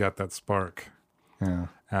this. When you got that spark. Yeah.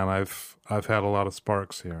 And I've had a lot of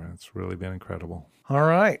sparks here. It's really been incredible. All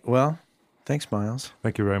right. Well, thanks, Miles.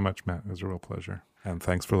 Thank you very much, Matt. It was a real pleasure. And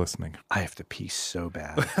thanks for listening. I have to pee so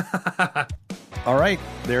bad. All right.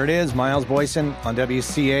 There it is. Miles Boyson on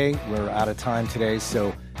WCA. We're out of time today.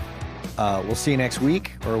 So we'll see you next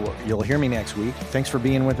week, or you'll hear me next week. Thanks for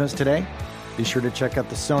being with us today. Be sure to check out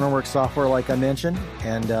the SonarWorks software like I mentioned.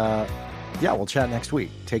 And we'll chat next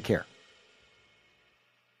week. Take care.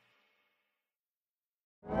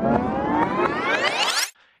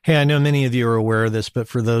 Hey, I know many of you are aware of this, but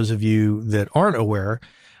for those of you that aren't aware,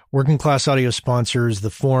 Working Class Audio sponsors the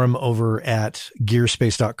forum over at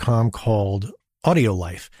gearspace.com called Audio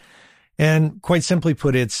Life. And quite simply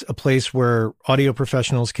put, it's a place where audio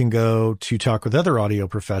professionals can go to talk with other audio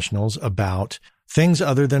professionals about things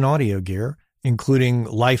other than audio gear, including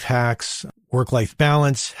life hacks, work-life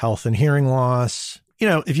balance, health and hearing loss.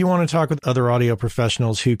 If you want to talk with other audio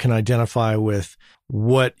professionals who can identify with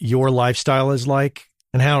what your lifestyle is like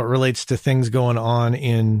and how it relates to things going on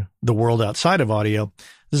in the world outside of audio,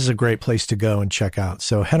 this is a great place to go and check out.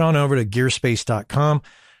 So head on over to gearspace.com,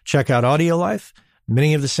 check out Audio Life,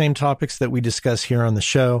 many of the same topics that we discuss here on the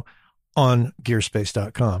show on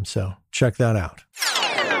gearspace.com. So check that out.